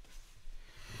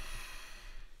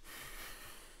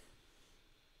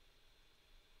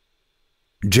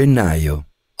 Gennaio.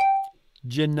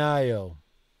 Gennaio.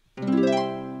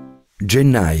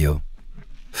 Gennaio.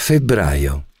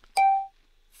 Febbraio.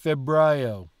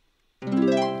 Febbraio.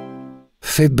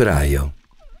 Febbraio.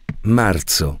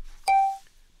 Marzo.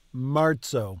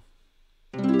 Marzo.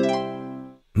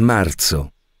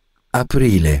 Marzo.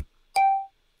 Aprile.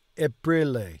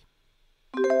 Aprile.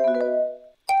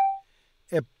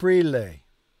 Aprile.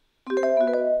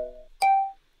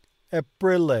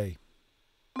 Aprile.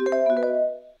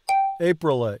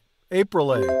 Aprile.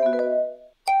 Aprile.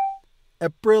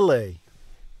 Aprile.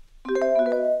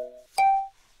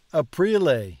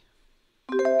 Aprile.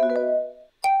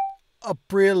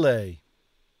 Aprile.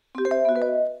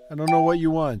 I don't know what you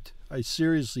want. I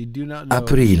seriously do not know.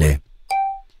 Aprile.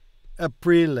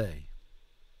 Aprile.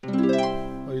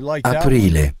 Oh, you like that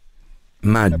Aprile.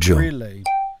 one? Maggio. Aprile.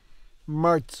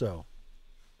 Marzo.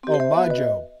 Oh,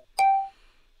 Maggio.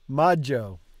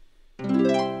 Maggio.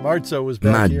 Marzo was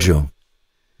back Maggio.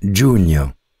 Giugno.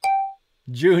 here.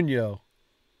 Giugno.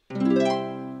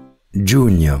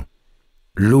 Giugno.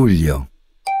 Luglio.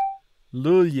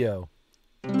 Luglio.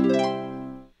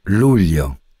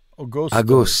 Luglio. Agosto.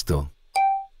 Agosto.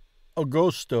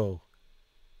 Agosto.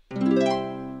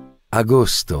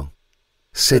 Agosto.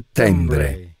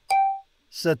 Settembre.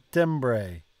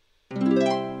 Settembre.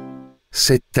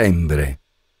 Settembre.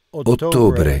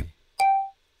 Ottobre.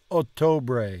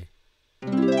 Ottobre.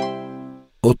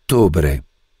 Ottobre.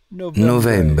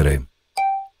 Novembre.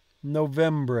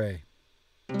 Novembre.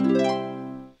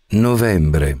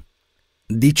 Novembre.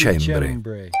 Dicembre.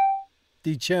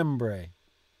 Dicembre.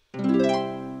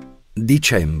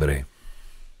 Dicembre.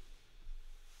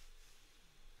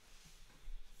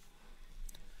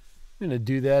 I'm going to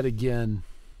do that again.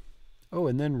 Oh,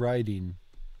 and then writing.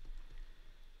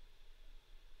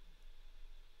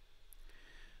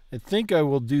 I think I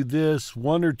will do this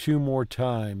one or two more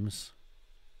times.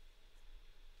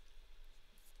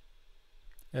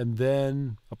 And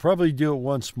then I'll probably do it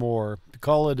once more,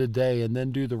 call it a day, and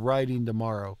then do the writing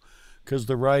tomorrow. Because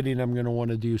the writing I'm going to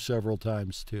want to do several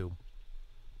times too.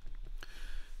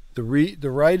 The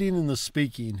writing and the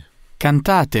speaking.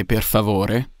 Cantate, per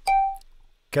favore.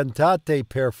 Cantate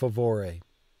per favore.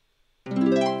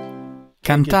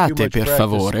 Cantate, per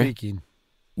favore. Speaking.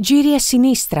 Giri a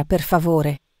sinistra, per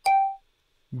favore.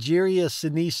 Giri a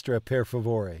sinistra, per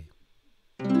favore.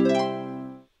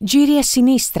 Giri a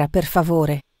sinistra, per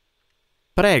favore.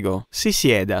 Prego, si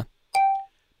sieda.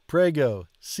 Prego,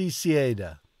 si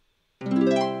sieda.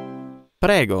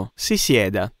 Prego, si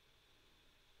sieda.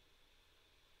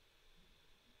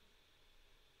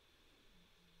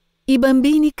 I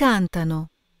bambini cantano.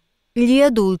 Gli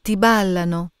adulti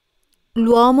ballano.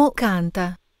 L'uomo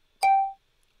canta.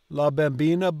 La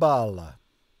bambina balla.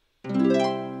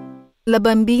 La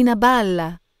bambina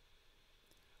balla.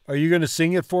 Are you going to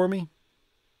sing it for me?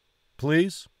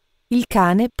 Please? Il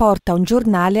cane porta un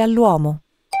giornale all'uomo.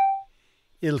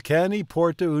 Il cane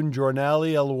porta un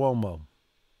giornale all'uomo.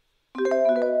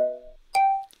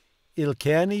 Il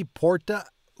cane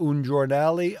porta un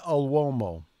giornale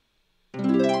all'uomo.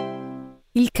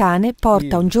 Il cane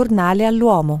porta un giornale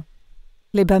all'uomo.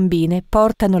 Le bambine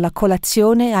portano la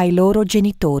colazione ai loro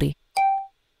genitori.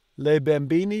 Le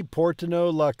bambine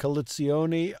portano la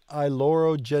colazione ai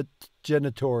loro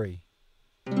genitori.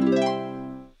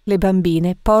 Le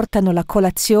bambine portano la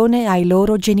colazione ai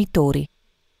loro genitori.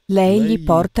 Lei gli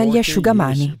porta gli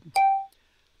asciugamani.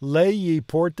 Lei gli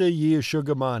porta gli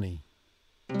asciugamani.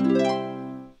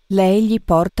 Lei gli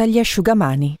porta gli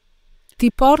asciugamani.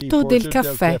 Ti porto del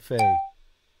caffè.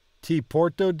 Ti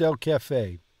porto del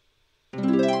caffè.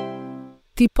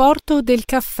 Ti porto del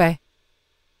caffè.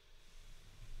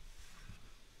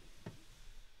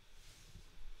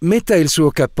 Metta il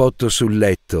suo cappotto sul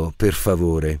letto, per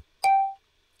favore.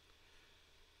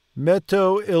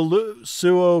 Metto il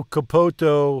suo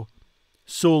cappotto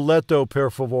sul letto,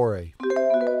 per favore.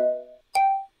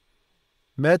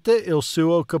 Metta il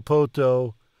suo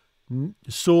cappotto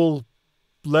sul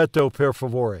letto, per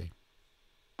favore.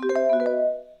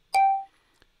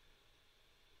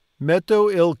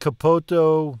 Metto il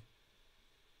cappotto.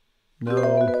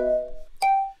 No.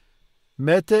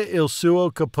 Metta il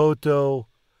suo cappotto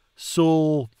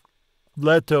sul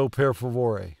letto, per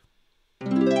favore.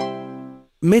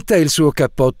 Metta il suo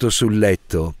cappotto sul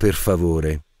letto, per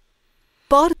favore.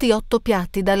 Porti 8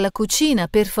 piatti dalla cucina,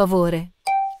 per favore.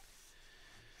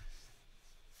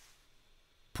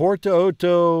 Porta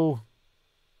 8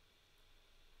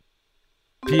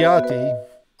 piatti.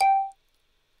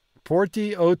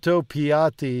 Porti 8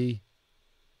 piatti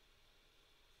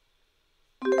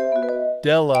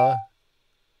della.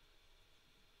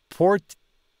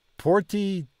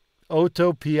 Porti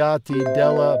 8 piatti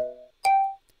della.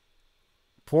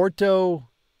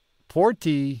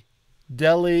 Porti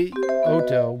delle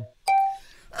 8.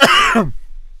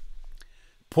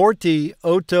 Porti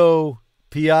 8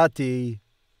 piatti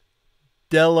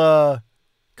della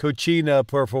cucina,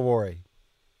 per favore.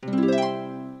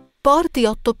 Porti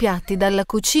 8 piatti dalla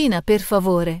cucina, per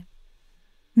favore.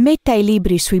 Metta i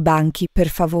libri sui banchi, per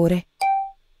favore.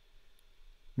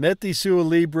 Metti su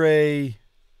libri.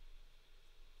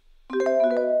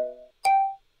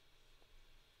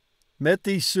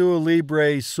 Metti su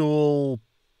libri sul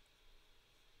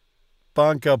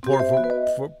banca, por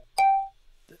favore.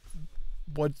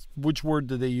 Which word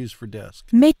do they use for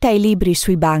desk? Metta i libri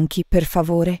sui banchi, per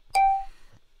favore.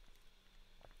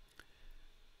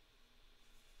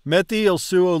 Metti il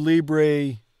suo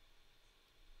libri.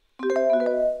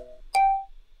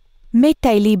 Metta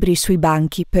i libri sui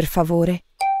banchi, per favore.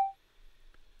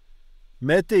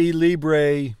 Metti i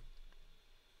libri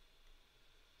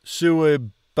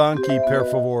sui banchi, per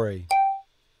favore.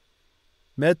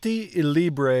 Metti i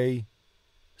libri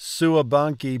sui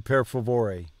banchi, per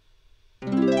favore.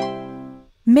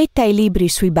 Metta i libri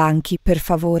sui banchi, per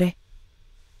favore.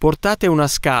 Portate una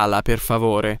scala, per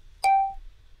favore.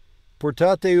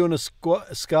 Portate una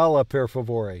scala, per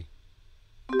favore.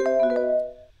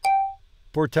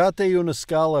 Portate una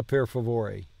scala, per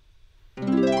favore.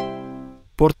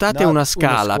 Portate Not una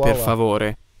scala, per scuola.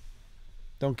 favore.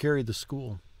 Don't carry the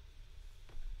school.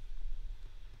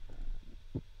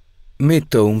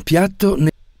 Metto un piatto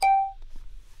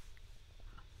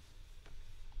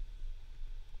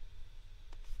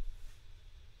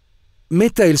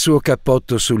Metta il suo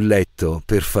cappotto sul letto,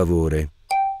 per favore.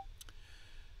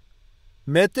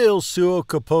 Mette il suo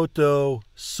cappotto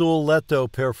sul letto,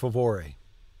 per favore.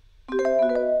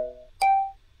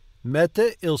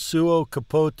 Mette il suo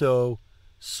cappotto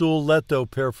sul letto,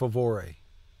 per favore.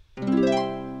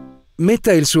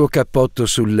 Metta il suo cappotto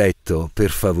sul letto,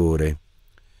 per favore.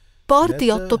 Porti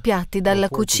 8 piatti dalla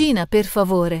cucina, per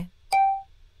favore.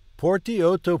 Porti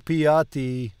 8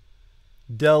 piatti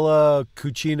della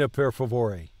cucina, per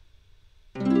favore.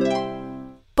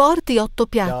 Porti 8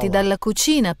 piatti dalla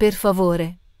cucina, per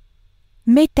favore.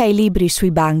 Metta i libri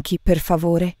sui banchi, per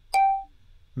favore.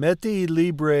 Metti i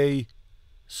libri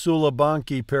sulla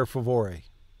banchi, per favore.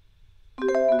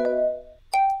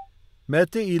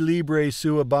 Metti i libri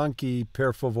sui banchi,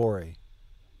 per favore.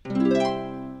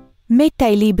 Metta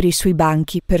i libri sui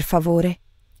banchi, per favore.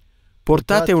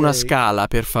 Portate una scala,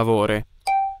 per favore.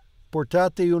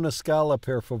 Portate una scala,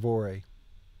 per favore.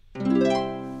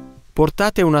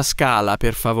 Portate una scala,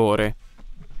 per favore.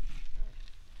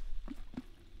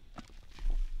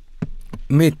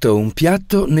 Metto un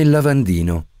piatto nel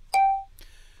lavandino.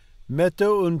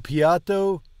 Metto un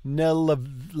piatto nel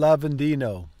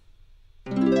lavandino.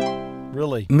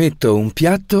 Really? Metto un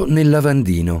piatto nel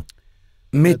lavandino.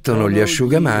 Mettono gli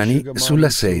asciugamani sulla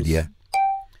sedia.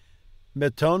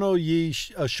 Mettono gli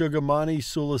asciugamani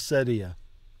sulla sedia.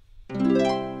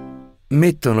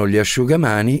 Mettono gli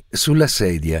asciugamani sulla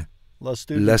sedia.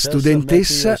 La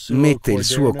studentessa mette il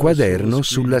suo quaderno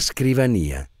sulla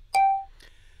scrivania.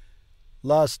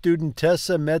 La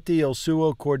studentessa mette il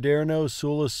suo quaderno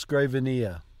sulla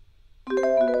scrivania.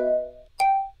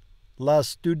 La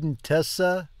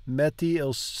studentessa mette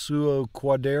il suo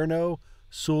quaderno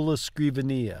sulla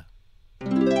scrivania.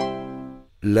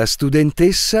 La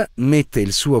studentessa mette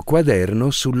il suo quaderno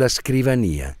sulla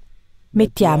scrivania.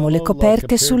 Mettiamo le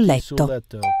coperte sul letto.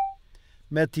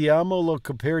 Mettiamo le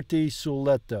coperte sul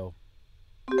letto.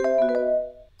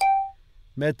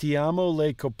 Mettiamo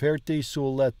le coperte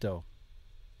sul letto.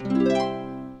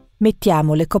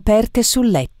 Mettiamo le coperte sul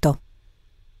letto.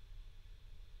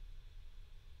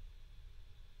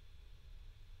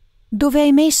 Dove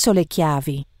hai messo le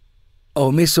chiavi?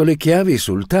 Ho messo le chiavi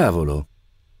sul tavolo.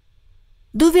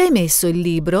 Dove hai messo il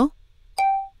libro?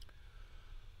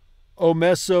 Ho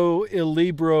messo il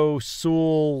libro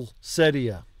sul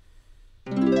sedia.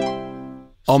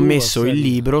 Ho messo il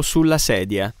libro sulla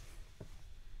sedia.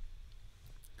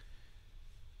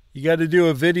 You got to do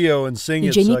a video and sing I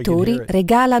it so I can genitori hear it.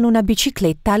 regalano una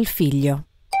bicicletta al figlio.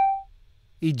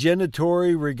 I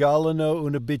genitori regalano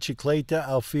una bicicletta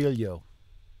al figlio.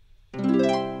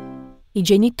 I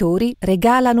genitori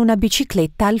regalano una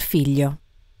bicicletta al figlio.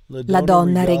 La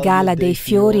donna regala dei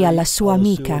fiori alla sua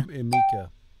amica.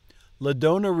 La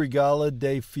donna regala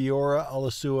dei fiori alla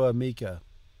sua amica.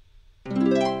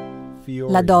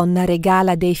 La donna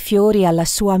regala dei fiori alla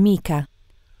sua amica.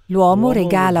 L'uomo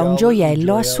regala un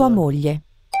gioiello a sua moglie.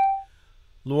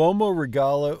 L'uomo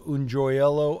regala un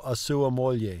gioiello a sua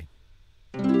moglie.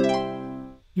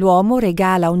 L'uomo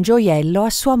regala un gioiello a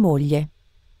sua moglie.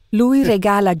 Lui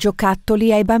regala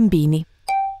giocattoli ai bambini.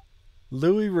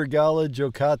 Lui regala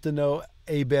giocattolo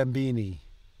ai bambini.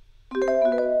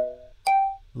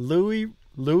 Lui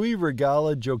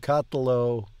regala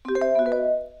giocattolo.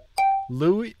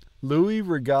 Lui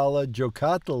regala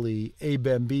giocattoli ai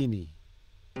bambini.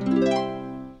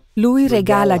 Lui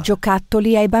regala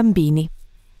giocattoli ai bambini.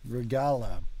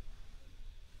 Regala.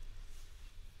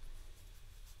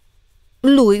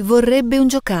 Lui vorrebbe un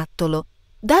giocattolo.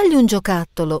 Dagli un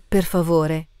giocattolo, per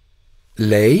favore.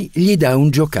 Lei gli dà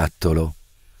un giocattolo.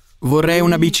 Vorrei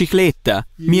una bicicletta.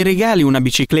 Mi regali una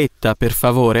bicicletta, per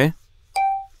favore?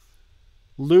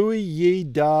 Lui gli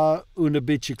dà una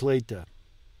bicicletta.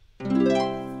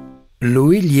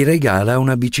 Lui gli regala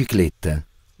una bicicletta.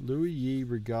 Lui gli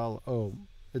regala. Oh,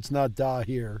 it's not da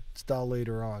here. It's da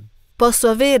later on. Posso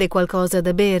avere qualcosa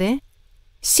da bere?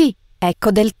 Sì,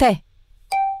 ecco del tè.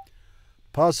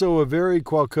 Posso avere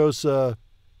qualcosa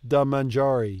da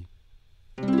mangiare?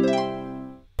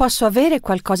 Posso avere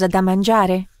qualcosa da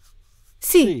mangiare?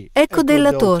 Sì, ecco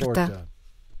della torta.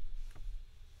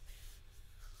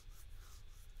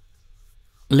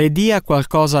 Le dia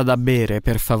qualcosa da bere,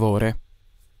 per favore.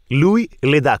 Lui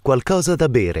le dà qualcosa da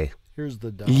bere.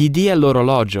 Gli dia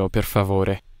l'orologio, per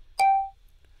favore.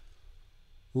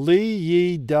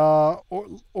 Gli dà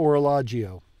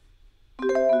orologio.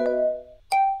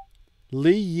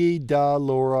 Gli dà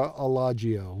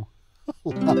l'orologio.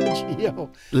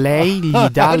 Lei gli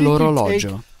dà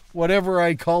l'orologio. Whatever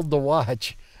I called the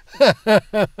watch.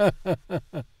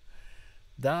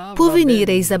 Può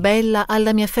venire Isabella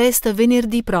alla mia festa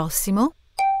venerdì prossimo?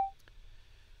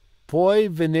 Puoi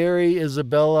venire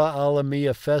Isabella alla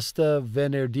mia festa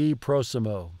venerdì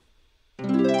prossimo?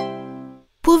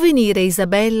 Può venire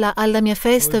Isabella alla mia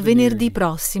festa venerdì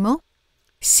prossimo?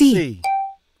 Sì.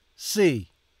 Sì.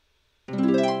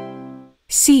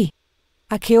 Sì.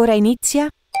 A che ora inizia?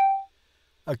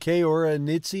 A che ora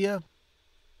inizia?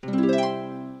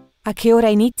 A che ora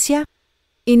inizia?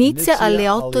 Inizia alle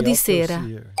 8 di sera.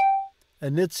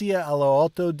 Inizia alle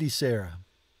 8 di sera.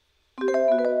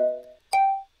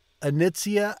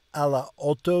 Inizia alle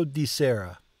 8 di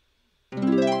sera.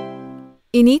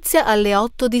 Inizia alle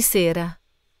 8 di sera.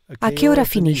 A che ora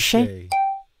finisce?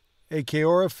 E che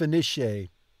ora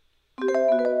finisce?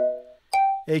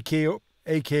 E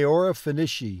che ora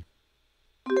finisci?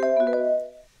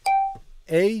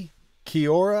 E che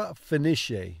ora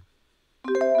finisce?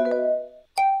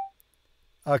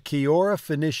 A che ora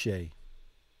finisce?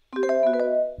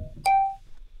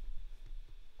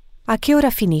 A che ora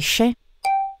finisce?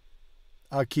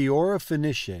 A che ora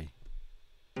finisce?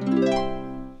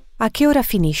 A che ora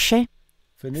finisce?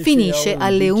 Finisce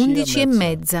alle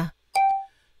 11:30.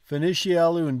 Finisce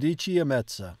alle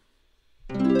 11:30.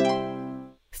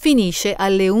 Finisce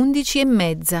alle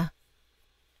 11:30.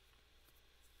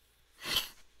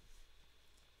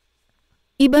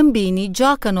 I bambini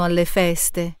giocano alle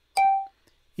feste.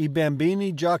 I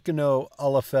bambini giocano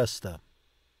alla festa.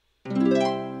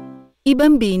 I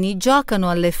bambini giocano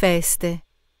alle feste.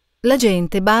 La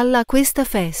gente balla a questa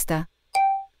festa.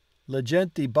 La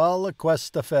gente balla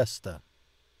questa festa.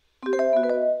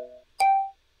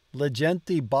 La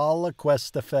gente balla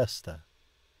questa festa.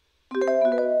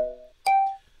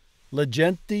 La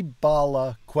gente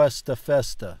balla questa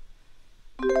festa.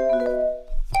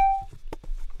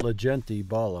 La gente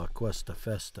balla questa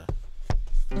festa.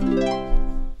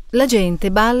 La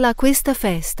gente balla a questa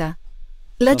festa.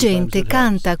 La gente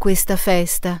canta a questa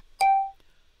festa.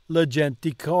 La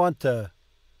gente canta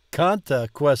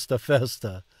questa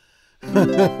festa.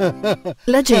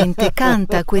 La gente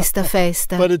canta a questa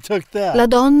festa. La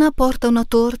donna porta una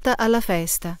torta alla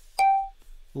festa.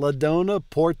 La donna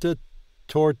porta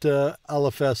torta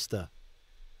alla festa.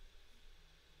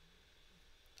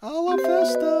 Alla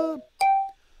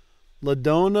La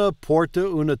donna porta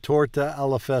una torta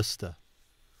alla festa.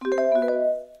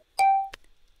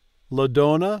 La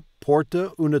donna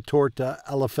porta una torta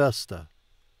alla festa.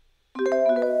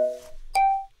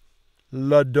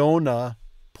 La donna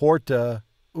porta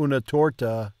una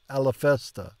torta alla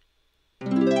festa.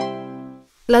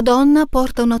 La donna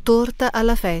porta una torta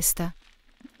alla festa.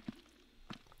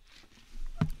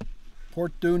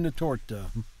 Porta una torta.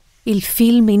 Il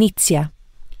film inizia.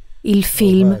 Il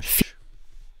film.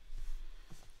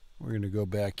 We're going to go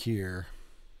back here.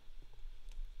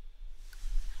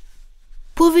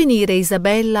 Può venire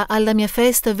Isabella alla mia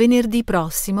festa venerdì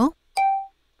prossimo?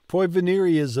 Puoi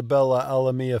venire Isabella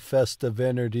alla mia festa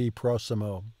venerdì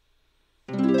prossimo?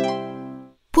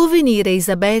 Può venire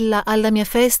Isabella alla mia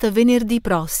festa venerdì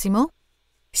prossimo?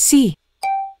 Sì.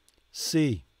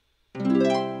 Sì.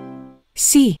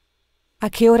 Sì. A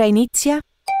che ora inizia?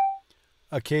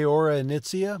 A che ora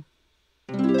inizia?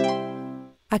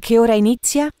 A che ora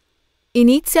inizia?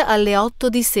 Inizia alle 8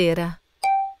 di sera.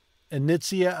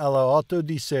 Inizia alle 8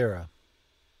 di sera.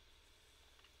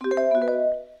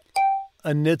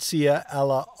 Inizia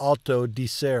alle 8 di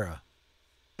sera.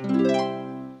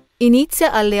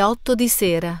 Inizia alle 8 di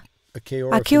sera. A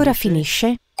che ora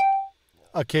finisce?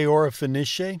 A che ora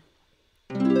finisce?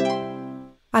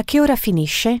 A che ora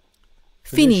finisce?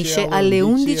 Finisce alle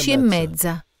 11 e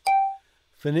mezza.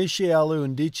 Finisce alle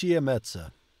 11 e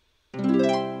mezza.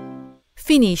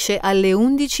 Finisce alle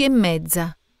 11 e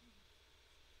mezza.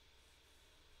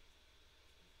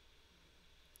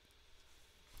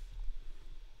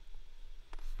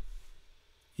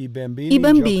 I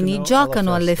bambini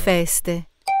giocano alle feste.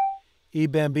 I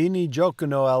bambini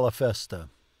giocano alla festa.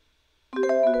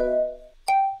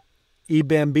 I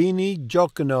bambini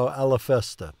giocano alla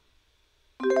festa.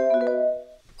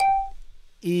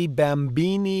 I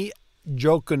bambini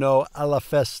giocano alla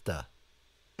festa.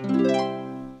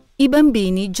 I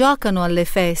bambini giocano alle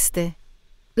feste.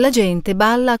 La gente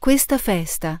balla a questa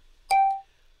festa.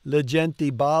 La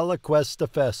gente balla questa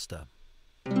festa.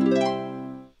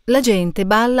 La gente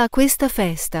balla a questa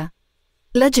festa.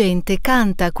 La gente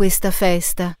canta a questa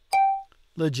festa.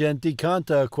 La gente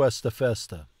canta a questa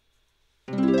festa.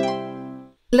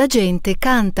 La gente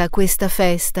canta a questa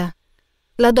festa.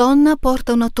 La donna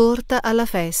porta una torta alla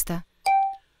festa.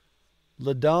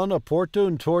 La donna porta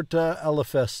una torta alla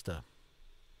festa.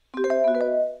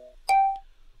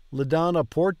 La donna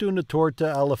porta una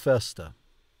torta alla festa.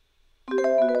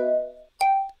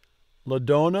 La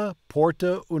donna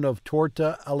porta una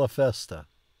torta alla festa.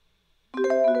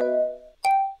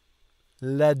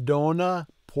 La donna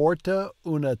porta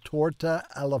una torta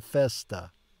alla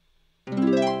festa.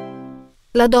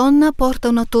 La donna porta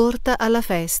una torta alla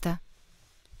festa.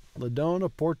 La donna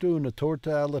porta una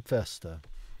torta alla festa.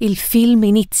 Il film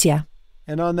inizia.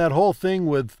 And on that whole thing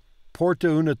with porta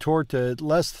una torta, it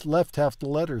left half the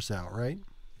letters out, right?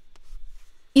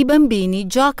 I bambini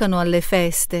giocano alle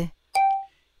feste.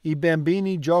 I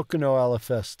bambini giocano alla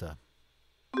festa.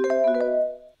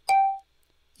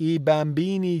 I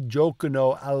bambini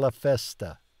giocano alla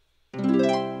festa.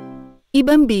 I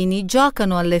bambini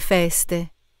giocano alle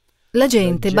feste. La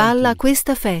gente balla a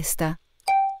questa festa.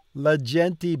 La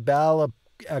gente balla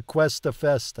a questa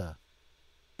festa.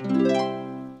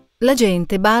 La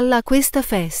gente balla a questa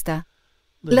festa.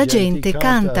 La gente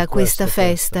canta a questa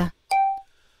festa.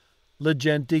 La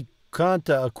gente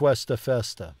canta a questa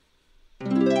festa.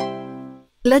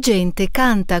 La gente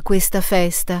canta a questa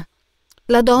festa.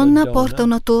 La donna porta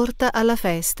una torta alla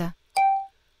festa.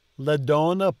 La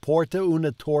donna porta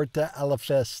una torta alla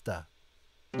festa.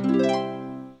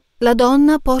 La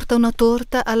donna porta una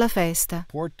torta alla festa.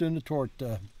 Porta una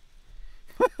torta.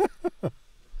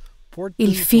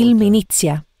 Il film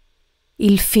inizia.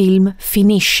 Il film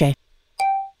finisce.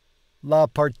 La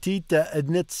partita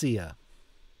inizia.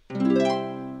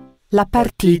 La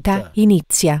partita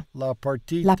inizia. La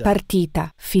partita. La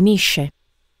partita finisce.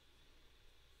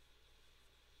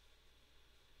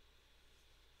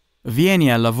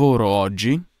 Vieni al lavoro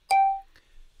oggi?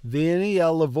 Vieni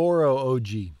al lavoro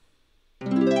oggi.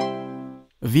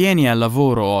 Vieni al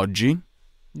lavoro oggi?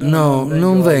 No,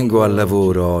 non vengo al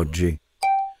lavoro oggi.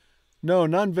 No,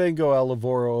 non vengo al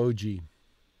lavoro oggi.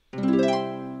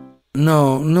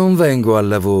 No, non vengo al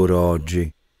lavoro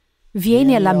oggi.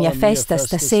 Vieni alla mia festa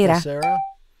stasera?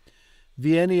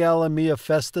 Vieni alla mia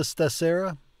festa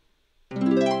stasera?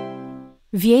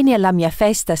 Vieni alla mia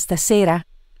festa stasera?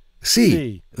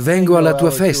 Sì, vengo alla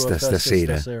tua festa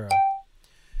stasera.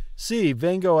 Sì,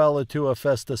 vengo alla tua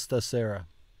festa stasera.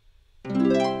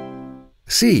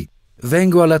 Sì,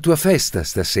 vengo alla tua festa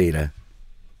stasera.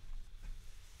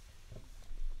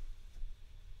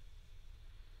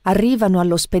 Arrivano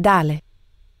all'ospedale.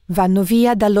 Vanno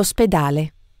via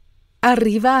dall'ospedale.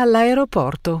 Arriva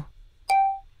all'aeroporto.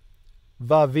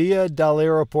 Va via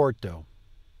dall'aeroporto.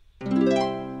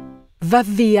 Va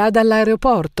via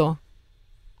dall'aeroporto.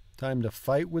 Time to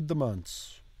fight with the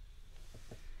months.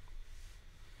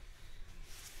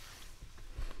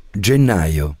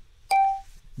 Gennaio.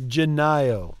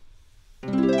 Gennaio.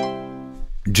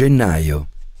 Gennaio.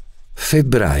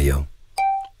 Febbraio.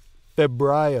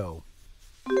 Febbraio.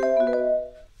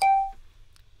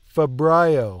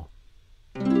 Febbraio.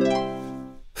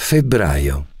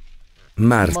 Febbraio.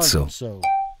 Marzo.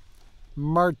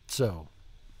 Marzo.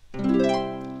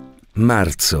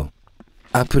 Marzo.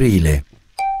 Aprile.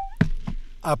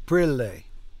 Aprile.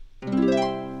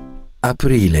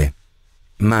 Aprile.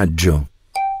 Maggio.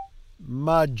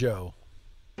 Maggio.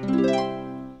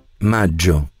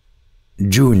 Maggio.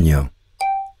 Giugno.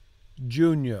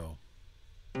 Giugno.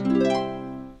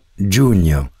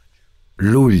 Giugno.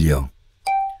 Luglio.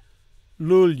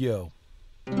 Luglio.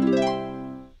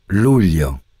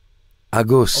 Luglio.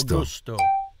 Agosto. Agosto.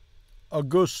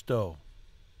 Agosto.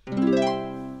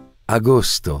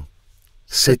 Agosto.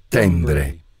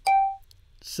 Settembre.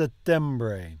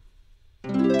 Settembre.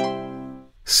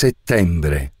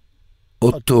 Settembre.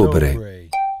 Ottobre.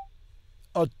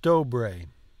 Ottobre.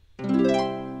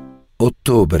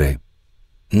 Ottobre.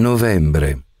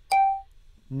 Novembre.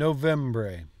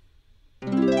 Novembre.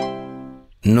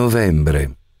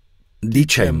 Novembre.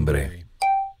 Dicembre.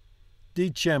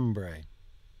 Dicembre.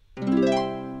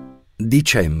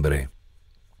 Dicembre.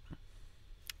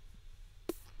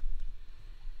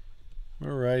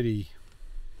 Alrighty.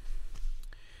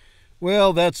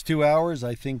 Well, that's 2 hours.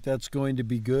 I think that's going to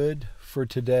be good for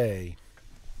today.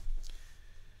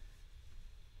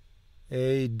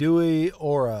 A due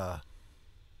ora.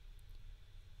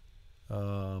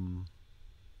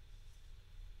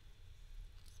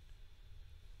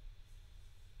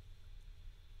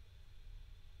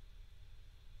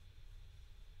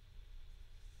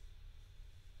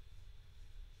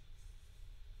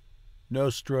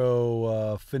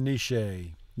 Nostro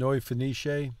Fenice. Noi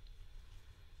Fenice.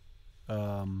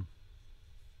 Aora?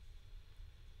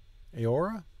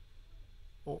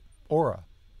 Ora.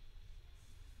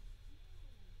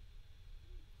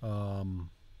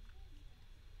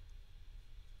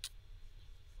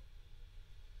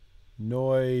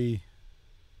 Noi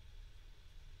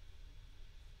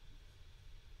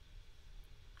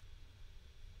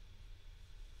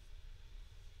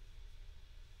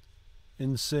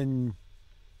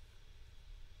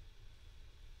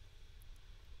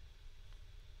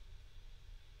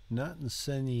not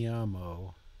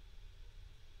insegniamo.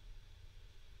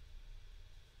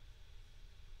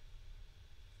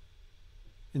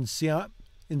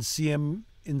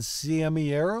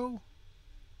 Insiemiero?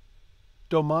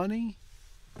 Domani?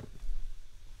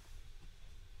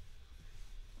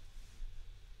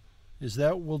 Is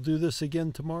that we'll do this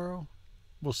again tomorrow?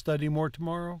 We'll study more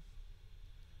tomorrow?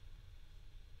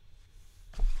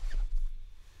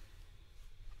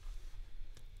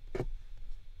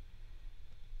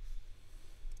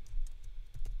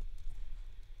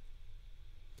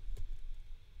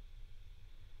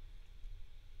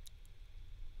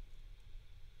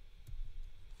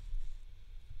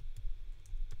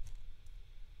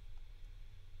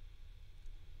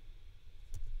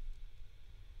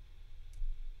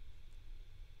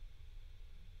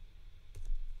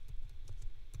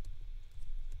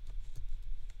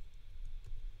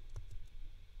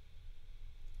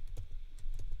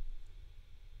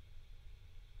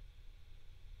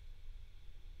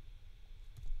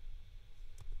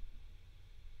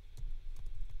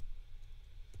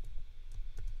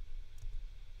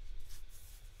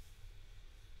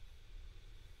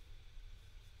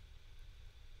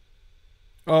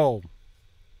 Oh,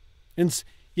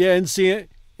 insiami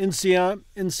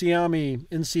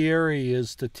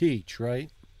is to teach,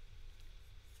 right?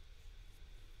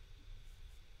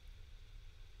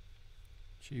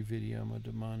 Ci vediamo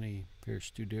domani per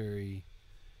studiare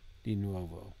di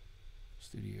nuovo.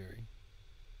 Studiare.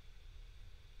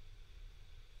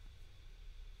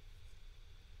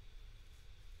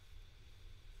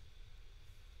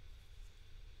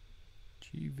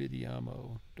 Ci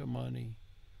vediamo domani.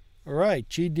 All right,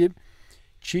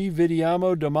 ci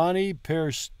vediamo domani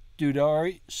per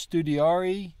studiare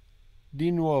di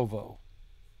nuovo.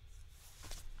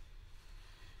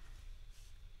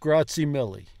 Grazie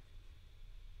mille.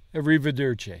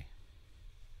 Arrivederci.